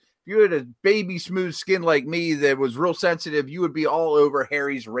had a baby smooth skin like me that was real sensitive, you would be all over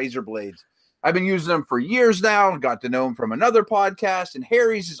Harry's razor blades. I've been using them for years now and got to know them from another podcast. And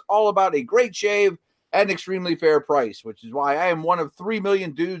Harry's is all about a great shave at an extremely fair price, which is why I am one of 3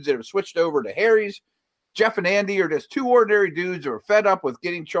 million dudes that have switched over to Harry's. Jeff and Andy are just two ordinary dudes who are fed up with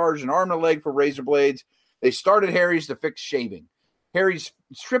getting charged an arm and a leg for razor blades. They started Harry's to fix shaving. Harry's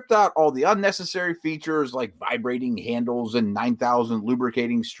stripped out all the unnecessary features like vibrating handles and 9,000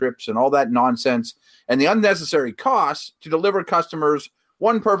 lubricating strips and all that nonsense, and the unnecessary costs to deliver customers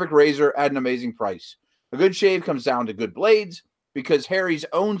one perfect razor at an amazing price. A good shave comes down to good blades. Because Harry's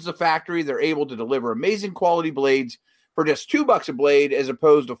owns the factory, they're able to deliver amazing quality blades for just $2 a blade as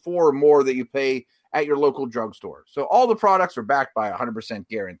opposed to $4 or more that you pay at your local drugstore. So all the products are backed by a 100%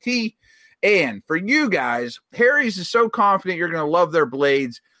 guarantee. And for you guys, Harry's is so confident you're going to love their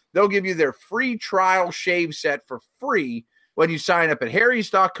blades. They'll give you their free trial shave set for free when you sign up at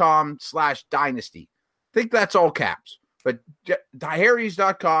harrys.com/dynasty. I think that's all caps. But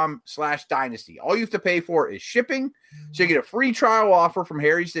harrys.com/dynasty. All you have to pay for is shipping. So you get a free trial offer from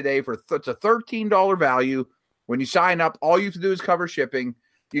Harry's today for it's a $13 value. When you sign up, all you have to do is cover shipping.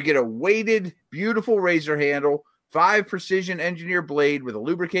 You get a weighted, beautiful razor handle, 5 precision engineered blade with a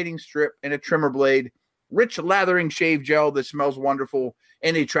lubricating strip and a trimmer blade, rich lathering shave gel that smells wonderful,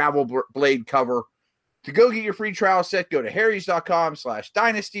 and a travel blade cover. To go get your free trial set, go to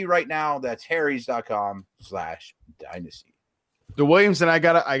harrys.com/dynasty right now. That's harrys.com/dynasty. The Williamson, I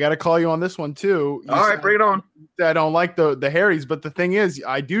gotta call you on this one too. All right, bring it on. I don't like the Harrys, but the thing is,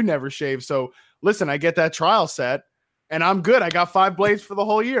 I do never shave. So listen, I get that trial set, and I'm good. I got 5 blades for the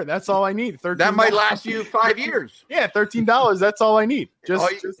whole year. That's all I need. $13. That might last you 5 years. Yeah, $13. That's all I need. All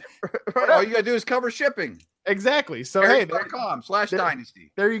you gotta do is cover shipping. Exactly. So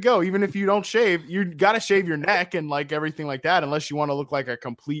harrys.com/dynasty. There you go. Even if you don't shave, you got to shave your neck and like everything like that, unless you want to look like a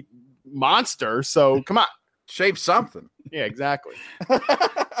complete monster. So come on, shave something. Yeah, exactly.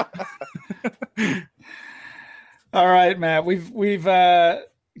 All right, Matt. We've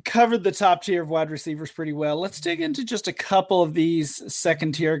covered the top tier of wide receivers pretty well. Let's dig into just a couple of these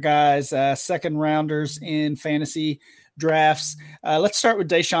second tier guys, second rounders in fantasy drafts. Let's start with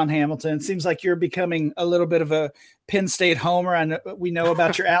Deshaun Hamilton. It seems like you're becoming a little bit of a Penn State homer. We know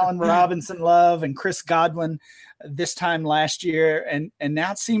about your Allen Robinson love and Chris Godwin this time last year, and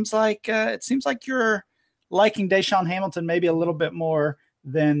now it seems like you're liking Deshaun Hamilton maybe a little bit more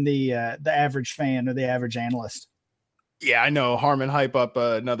than the average fan or the average analyst. Yeah, I know. Harmon hype up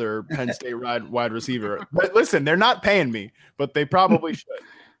another Penn State wide receiver. But listen, they're not paying me, but they probably should.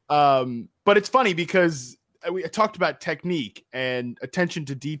 But it's funny because we talked about technique and attention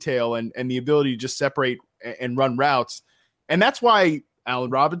to detail and the ability to just separate and run routes. And that's why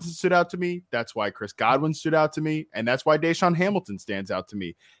Allen Robinson stood out to me. That's why Chris Godwin stood out to me. And that's why Deshaun Hamilton stands out to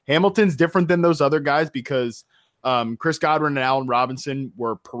me. Hamilton's different than those other guys because Chris Godwin and Allen Robinson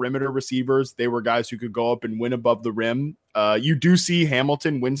were perimeter receivers. They were guys who could go up and win above the rim. You do see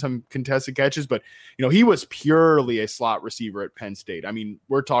Hamilton win some contested catches, but he was purely a slot receiver at Penn State. I mean,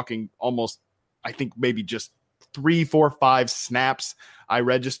 we're talking almost, I think maybe just 3, 4, 5 snaps I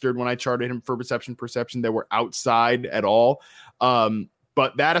registered when I charted him for reception perception that were outside at all.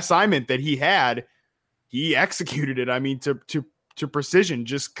 But that assignment that he had, he executed it. I mean, to precision,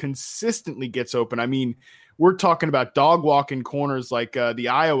 just consistently gets open. I mean, we're talking about dog walking corners like the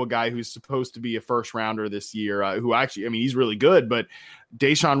Iowa guy who's supposed to be a first rounder this year, who actually, I mean, he's really good, but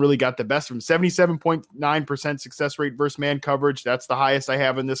Deshaun really got the best of him. 77.9% success rate versus man coverage. That's the highest I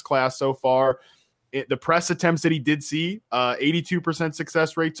have in this class so far. The press attempts that he did see, 82%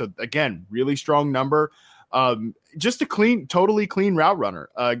 success rate. So again, really strong number. Just a totally clean route runner,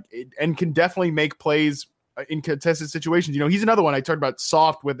 and can definitely make plays in contested situations. He's another one I talked about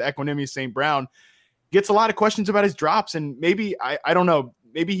soft with Equanimeous St. Brown. Gets a lot of questions about his drops, and maybe I don't know,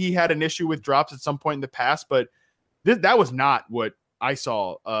 maybe he had an issue with drops at some point in the past, but that was not what I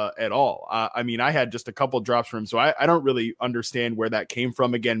saw at all. I mean, I had just a couple drops from him, so I don't really understand where that came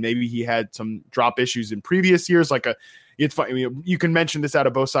from. Again, maybe he had some drop issues in previous years. It's funny. I mean, you can mention this out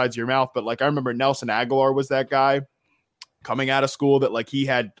of both sides of your mouth, but I remember Nelson Aguilar was that guy coming out of school that he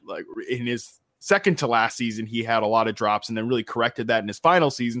had in his second to last season, he had a lot of drops and then really corrected that in his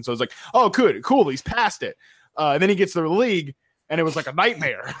final season. So I was like, oh, good, cool. He's past it. And then he gets to the league and it was like a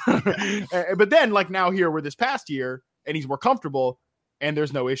nightmare. But then now here we're this past year and he's more comfortable and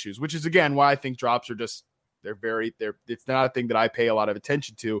there's no issues, which is again, why I think drops are just, it's not a thing that I pay a lot of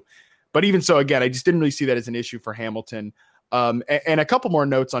attention to, but even so, again, I just didn't really see that as an issue for Hamilton. And a couple more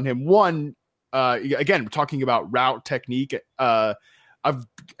notes on him. One, again, talking about route technique, I've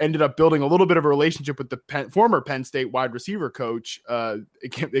ended up building a little bit of a relationship with the former Penn State wide receiver coach,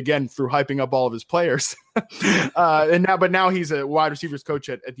 again, through hyping up all of his players. But now he's a wide receivers coach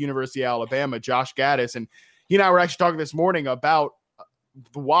at the University of Alabama, Josh Gaddis. And he and I were actually talking this morning about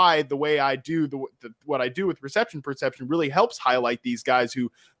why the way I do what I do with reception perception really helps highlight these guys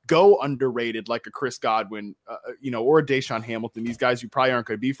who go underrated, like a Chris Godwin, or a Deshaun Hamilton, these guys who probably aren't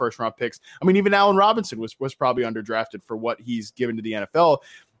going to be first round picks. I mean, even Allen Robinson was probably underdrafted for what he's given to the NFL,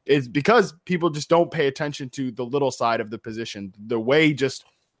 is because people just don't pay attention to the little side of the position. The way just,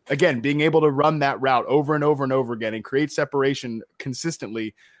 again, being able to run that route over and over and over again and create separation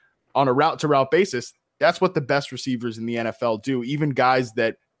consistently on a route to route basis. That's what the best receivers in the NFL do. Even guys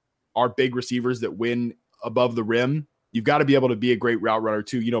that are big receivers that win above the rim, you've got to be able to be a great route runner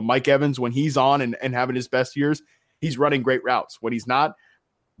too. Mike Evans, when he's on and having his best years, he's running great routes. When he's not,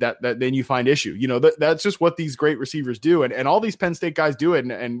 that then you find issue. That's just what these great receivers do. And all these Penn State guys do it.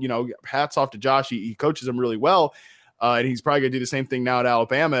 And hats off to Josh. He coaches them really well. And he's probably going to do the same thing now at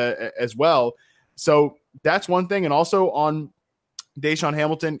Alabama as well. So that's one thing. And also on Deshaun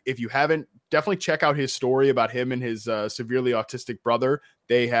Hamilton, if you haven't, definitely check out his story about him and his severely autistic brother.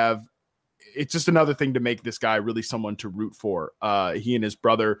 It's just another thing to make this guy really someone to root for. He and his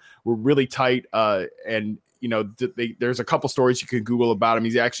brother were really tight. And there's a couple stories you can Google about him.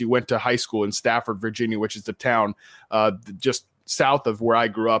 He actually went to high school in Stafford, Virginia, which is the town just south of where I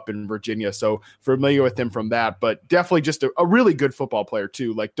grew up in Virginia. So familiar with him from that, but definitely just a really good football player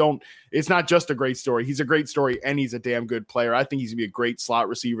too. Like it's not just a great story. He's a great story and he's a damn good player. I think he's gonna be a great slot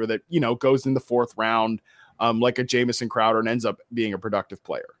receiver that, goes in the 4th round, like a Jamison Crowder, and ends up being a productive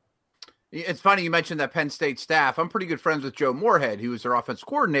player. It's funny you mentioned that Penn State staff. I'm pretty good friends with Joe Moorhead, who was their offense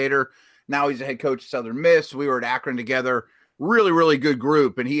coordinator. Now he's a head coach at Southern Miss. We were at Akron together. Really, really good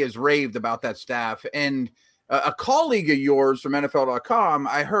group, and he has raved about that staff. And a colleague of yours from NFL.com,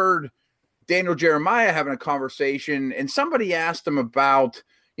 I heard Daniel Jeremiah having a conversation, and somebody asked him about,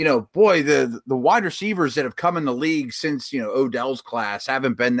 the wide receivers that have come in the league since, Odell's class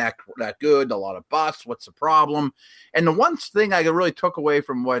haven't been that good, a lot of busts. What's the problem? And the one thing I really took away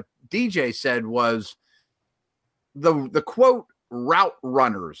from what DJ said was the quote, route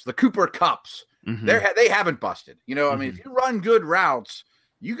runners, the Cooper Kupps. Mm-hmm. They haven't busted. I mean, if you run good routes,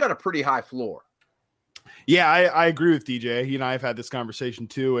 you got a pretty high floor. Yeah, I agree with DJ. He and I have had this conversation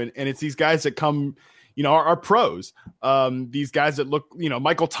too. And it's these guys that come, are pros. These guys that look,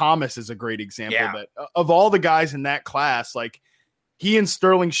 Michael Thomas is a great example that of all the guys in that class, like he and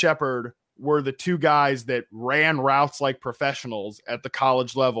Sterling Shepard were the 2 guys that ran routes like professionals at the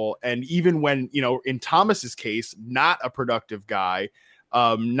college level. And even when, in Thomas's case, not a productive guy,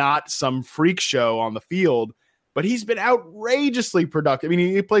 not some freak show on the field, but he's been outrageously productive. I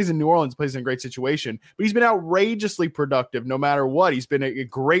mean, he plays in New Orleans, plays in a great situation, but he's been outrageously productive no matter what. He's been a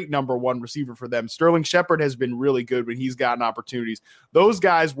great number 1 receiver for them. Sterling Shepard has been really good when he's gotten opportunities. Those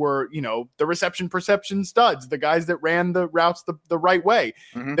guys were, the reception perception studs, the guys that ran the routes the right way.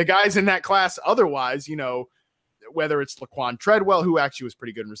 Mm-hmm. The guys in that class otherwise, whether it's Laquan Treadwell, who actually was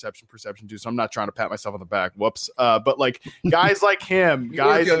pretty good in reception perception too, so I'm not trying to pat myself on the back. Whoops. But like guys like him,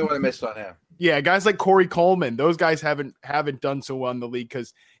 guys, the only one I missed on him. Yeah, guys like Corey Coleman, those guys haven't done so well in the league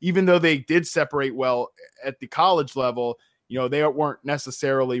because even though they did separate well at the college level, they weren't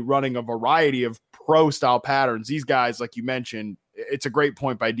necessarily running a variety of pro-style patterns. These guys, like you mentioned, it's a great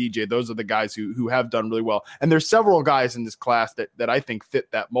point by DJ. Those are the guys who have done really well. And there's several guys in this class that I think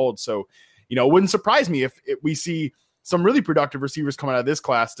fit that mold. So, it wouldn't surprise me if we see some really productive receivers coming out of this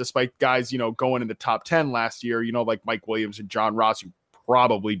class, despite guys, going in the top 10 last year, like Mike Williams and John Ross, who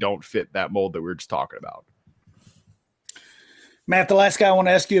probably don't fit that mold that we were just talking about. Matt, the last guy I want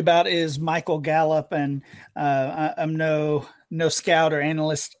to ask you about is Michael Gallup, and I'm no scout or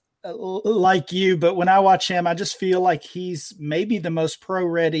analyst like you, but when I watch him, I just feel like he's maybe the most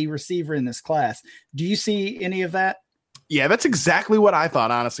pro-ready receiver in this class. Do you see any of that? Yeah, that's exactly what I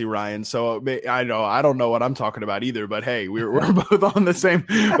thought, honestly, Ryan. So I don't know what I'm talking about either, but hey, we're both on the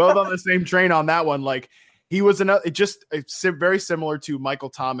same train on that one. Like he was it's very similar to Michael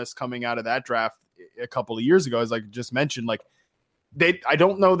Thomas coming out of that draft a couple of years ago, as I just mentioned. Like I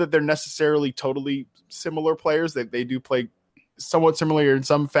don't know that they're necessarily totally similar players. That they do play somewhat similar in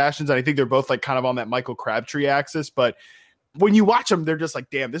some fashions. And I think they're both like kind of on that Michael Crabtree axis, but when you watch them, they're just like,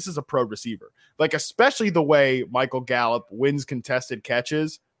 damn, this is a pro receiver. Like, especially the way Michael Gallup wins contested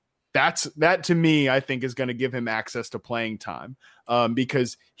catches. That to me, I think is going to give him access to playing time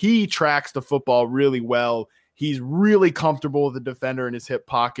because he tracks the football really well. He's really comfortable with the defender in his hip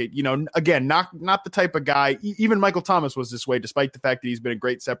pocket. Again, not the type of guy. Even Michael Thomas was this way, despite the fact that he's been a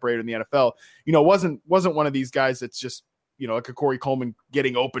great separator in the NFL. Wasn't one of these guys that's just like a Corey Coleman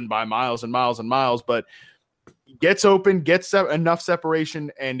getting open by miles and miles and miles, but gets open, gets enough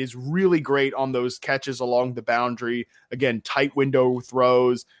separation, and is really great on those catches along the boundary. Again, tight window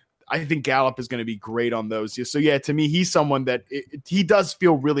throws. I think Gallup is going to be great on those. So yeah, to me, he's someone that he does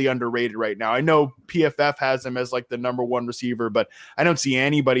feel really underrated right now. I know PFF has him as like the number 1 receiver, but I don't see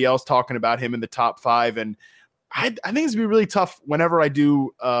anybody else talking about him in the top 5. And I think it's gonna be really tough whenever I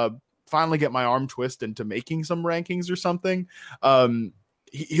do finally get my arm twist into making some rankings or something.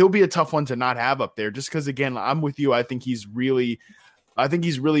 He'll be a tough one to not have up there just because, again, I'm with you. I think he's really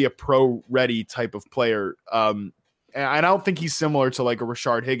a pro ready type of player. And I don't think he's similar to like a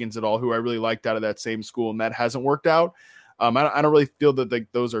Rashard Higgins at all, who I really liked out of that same school, and that hasn't worked out. I don't really feel that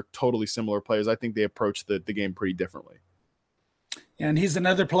those are totally similar players. I think they approach the game pretty differently. And he's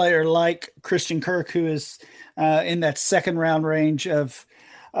another player like Christian Kirk, who is in that 2nd round range of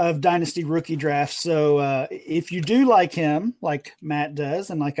dynasty rookie drafts. So if you do like him, like Matt does,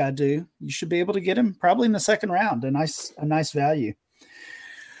 and like I do, you should be able to get him probably in the 2nd round, a nice value.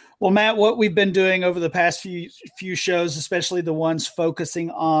 Well, Matt, what we've been doing over the past few shows, especially the ones focusing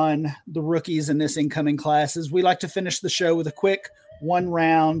on the rookies in this incoming class, is we like to finish the show with a quick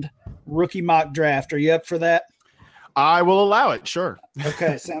 1-round rookie mock draft. Are you up for that? I will allow it. Sure.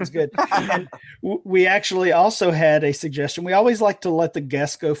 Okay, sounds good. And we actually also had a suggestion. We always like to let the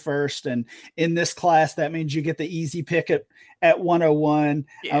guests go first, and in this class, that means you get the easy pick at 101.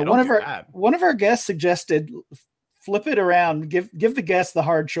 Yeah, one of our guests suggested flip it around, give the guests the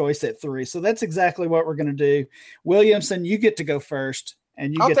hard choice at 3. So that's exactly what we're going to do. Williamson, you get to go first,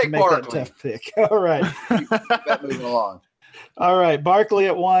 and you get to make that tough pick. All right. That moving along. All right, Barkley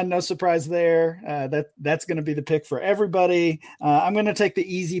at 1. No surprise there. That's going to be the pick for everybody. I'm going to take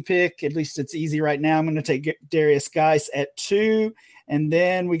the easy pick. At least it's easy right now. I'm going to take Darius Geis at 2, and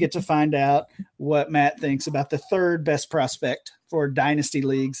then we get to find out what Matt thinks about the third best prospect for dynasty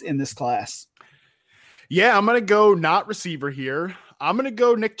leagues in this class. Yeah, I'm going to go not receiver here. I'm going to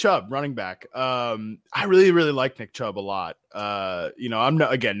go Nick Chubb, running back. I really, really like Nick Chubb a lot. I'm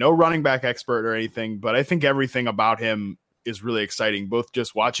no running back expert or anything, but I think everything about him is really exciting, both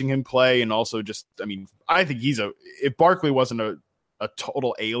just watching him play and also I think if Barkley wasn't a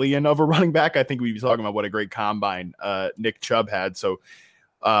total alien of a running back, I think we'd be talking about what a great combine Nick Chubb had. So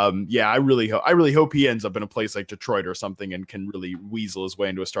I really hope he ends up in a place like Detroit or something and can really weasel his way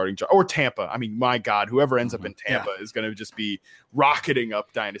into a starting job, or Tampa. I mean, my God, whoever ends up in Tampa is going to just be rocketing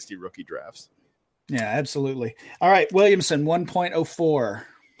up dynasty rookie drafts. Yeah, absolutely. All right, Williamson, 1.04.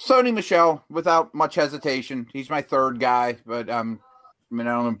 Sony Michel, without much hesitation. He's my third guy, but I don't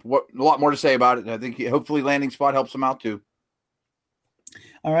know a lot more to say about it. I think hopefully landing spot helps him out too.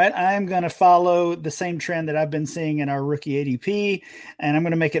 All right, I'm going to follow the same trend that I've been seeing in our rookie ADP, and I'm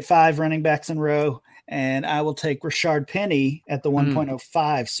going to make it 5 running backs in a row, and I will take Rashard Penny at the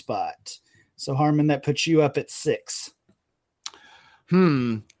 1.05 spot. So, Harmon, that puts you up at 6.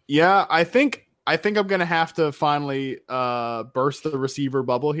 Yeah, I think I'm going to have to finally burst the receiver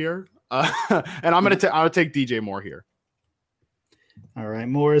bubble here, and I'll take DJ Moore here. All right,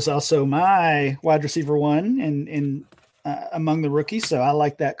 Moore is also my wide receiver 1 in among the rookies, so I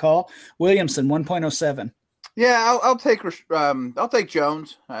like that call. Williamson, 1.07. Yeah, I'll take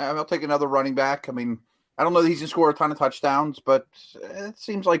Jones. I'll take another running back. I mean, I don't know that he's going to score a ton of touchdowns, but it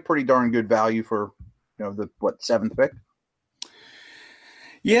seems like pretty darn good value for the 7th pick.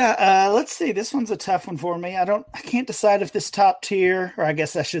 Yeah, let's see. This one's a tough one for me. I can't decide if this top tier, or I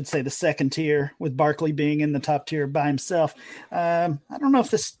guess I should say the second tier, with Barkley being in the top tier by himself. I don't know if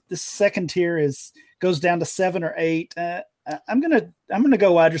this second tier goes down to 7 or 8. I'm gonna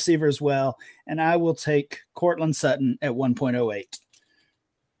go wide receiver as well, and I will take Cortland Sutton at 1.08.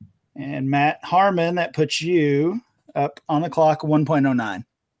 And Matt Harmon, that puts you up on the clock 1.09.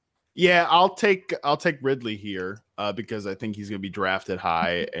 Yeah, I'll take Ridley here because I think he's going to be drafted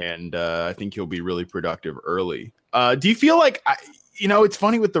high, and I think he'll be really productive early. Do you feel like it's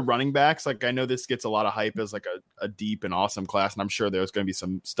funny with the running backs? Like, I know this gets a lot of hype as like a deep and awesome class, and I'm sure there's going to be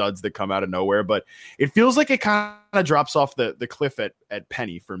some studs that come out of nowhere, but it feels like it kind of drops off the cliff at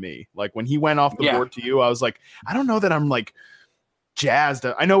Penny for me. Like when he went off the board to you, I was like, I don't know that I'm like jazzed.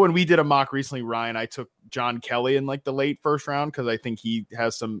 I know when we did a mock recently, Ryan, I took John Kelly in like the late first round because I think he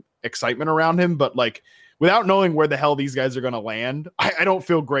has some excitement around him, but like without knowing where the hell these guys are going to land, I don't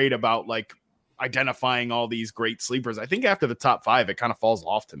feel great about like identifying all these great sleepers. I think after the top 5, it kind of falls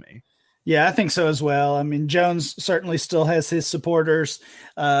off to me. Yeah, I think so as well. I mean, Jones certainly still has his supporters.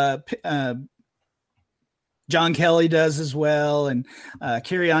 John Kelly does as well. And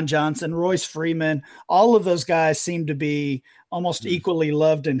Kerryon Johnson, Royce Freeman, all of those guys seem to be almost equally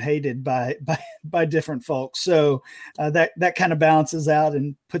loved and hated by different folks. So that kind of balances out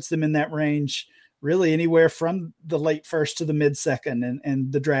and puts them in that range, really anywhere from the late first to the mid second.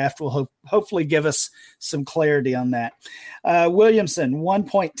 And the draft will hopefully give us some clarity on that. Williamson,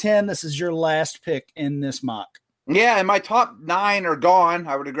 1.10. This is your last pick in this mock. Yeah, and my top 9 are gone.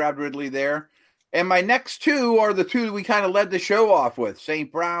 I would have grabbed Ridley there. And my next 2 are the 2 we kind of led the show off with, St.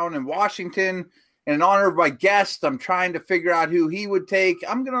 Brown and Washington. And in honor of my guest, I'm trying to figure out who he would take.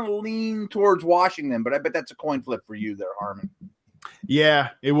 I'm going to lean towards Washington, but I bet that's a coin flip for you there, Harmon.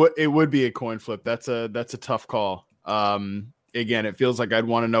 Yeah, it would be a coin flip. That's a tough call. Again, it feels like I'd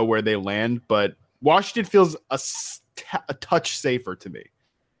want to know where they land, but Washington feels a touch safer to me.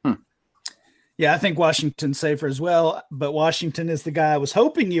 Yeah, I think Washington's safer as well, but Washington is the guy I was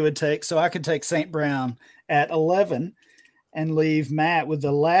hoping you would take, so I could take St. Brown at 11 and leave Matt with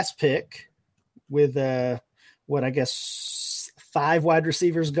the last pick with, 5 wide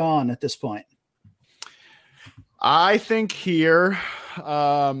receivers gone at this point. I think here,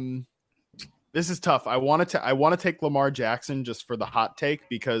 this is tough. I want to take Lamar Jackson just for the hot take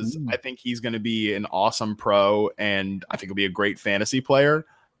because I think he's going to be an awesome pro and I think he'll be a great fantasy player.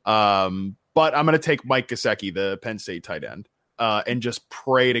 But I'm going to take Mike Gesicki, the Penn State tight end. and just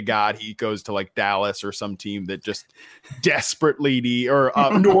pray to God he goes to like Dallas or some team that just desperately need, or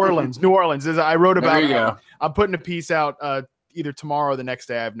New Orleans. New Orleans, as I wrote about. I'm putting a piece out either tomorrow or the next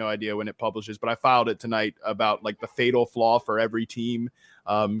day. I have no idea when it publishes, but I filed it tonight about like the fatal flaw for every team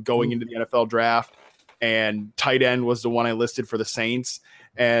going into the NFL draft. And tight end was the one I listed for the Saints.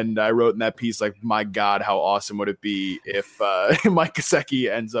 And I wrote in that piece, like, my God, how awesome would it be if Mike Gesicki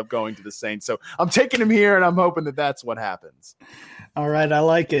ends up going to the Saints? So I'm taking him here, and I'm hoping that that's what happens. All right, I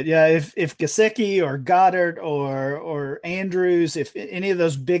like it. Yeah, if Gesicki or Goddard or Andrews, if any of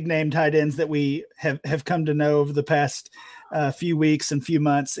those big name tight ends that we have come to know over the past few weeks and few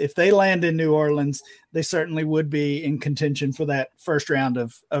months, if they land in New Orleans, they certainly would be in contention for that first round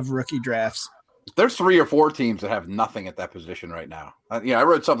of rookie drafts. There's 3 or 4 teams that have nothing at that position right now. I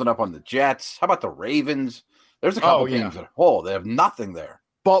wrote something up on the Jets. How about the Ravens? There's a couple teams that they have nothing there.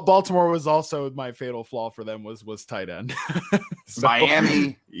 Baltimore was also my fatal flaw for them was tight end. So,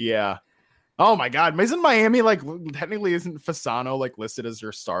 Miami. Yeah. Oh my God. Isn't Miami technically isn't Fasano listed as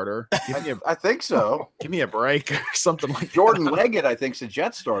your starter? I think so. Give me a break or something like Jordan Leggett, I think, is a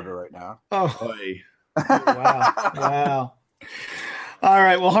Jet starter right now. Oh, wow. All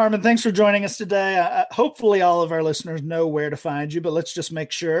right. Well, Harmon, thanks for joining us today. Hopefully all of our listeners know where to find you, but let's just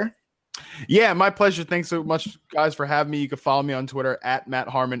make sure. Yeah, my pleasure. Thanks so much, guys, for having me. You can follow me on Twitter at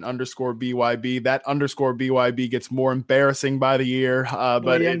 @MattHarmon_BYB. That _BYB gets more embarrassing by the year,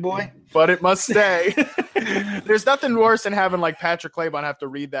 but it must stay. There's nothing worse than having Patrick Claybon have to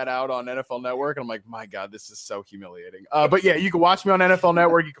read that out on NFL Network. And I'm like, my God, this is so humiliating. But yeah, you can watch me on NFL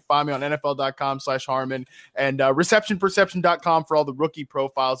Network. You can find me on NFL.com/Harmon and ReceptionPerception.com for all the rookie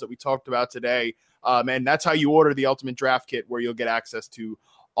profiles that we talked about today. And that's how you order the Ultimate Draft Kit, where you'll get access to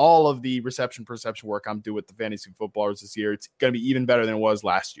all of the reception perception work I'm doing with the fantasy footballers this year. It's going to be even better than it was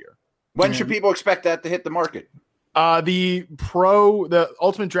last year. When should people expect that to hit the market? The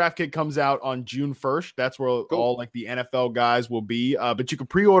Ultimate Draft Kit comes out on June 1st. That's where all the NFL guys will be. But you can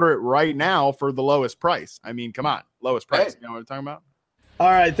pre-order it right now for the lowest price. I mean, come on, lowest price. You know what I'm talking about?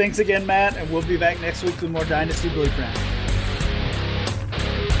 All right. Thanks again, Matt. And we'll be back next week with more Dynasty Blueprint.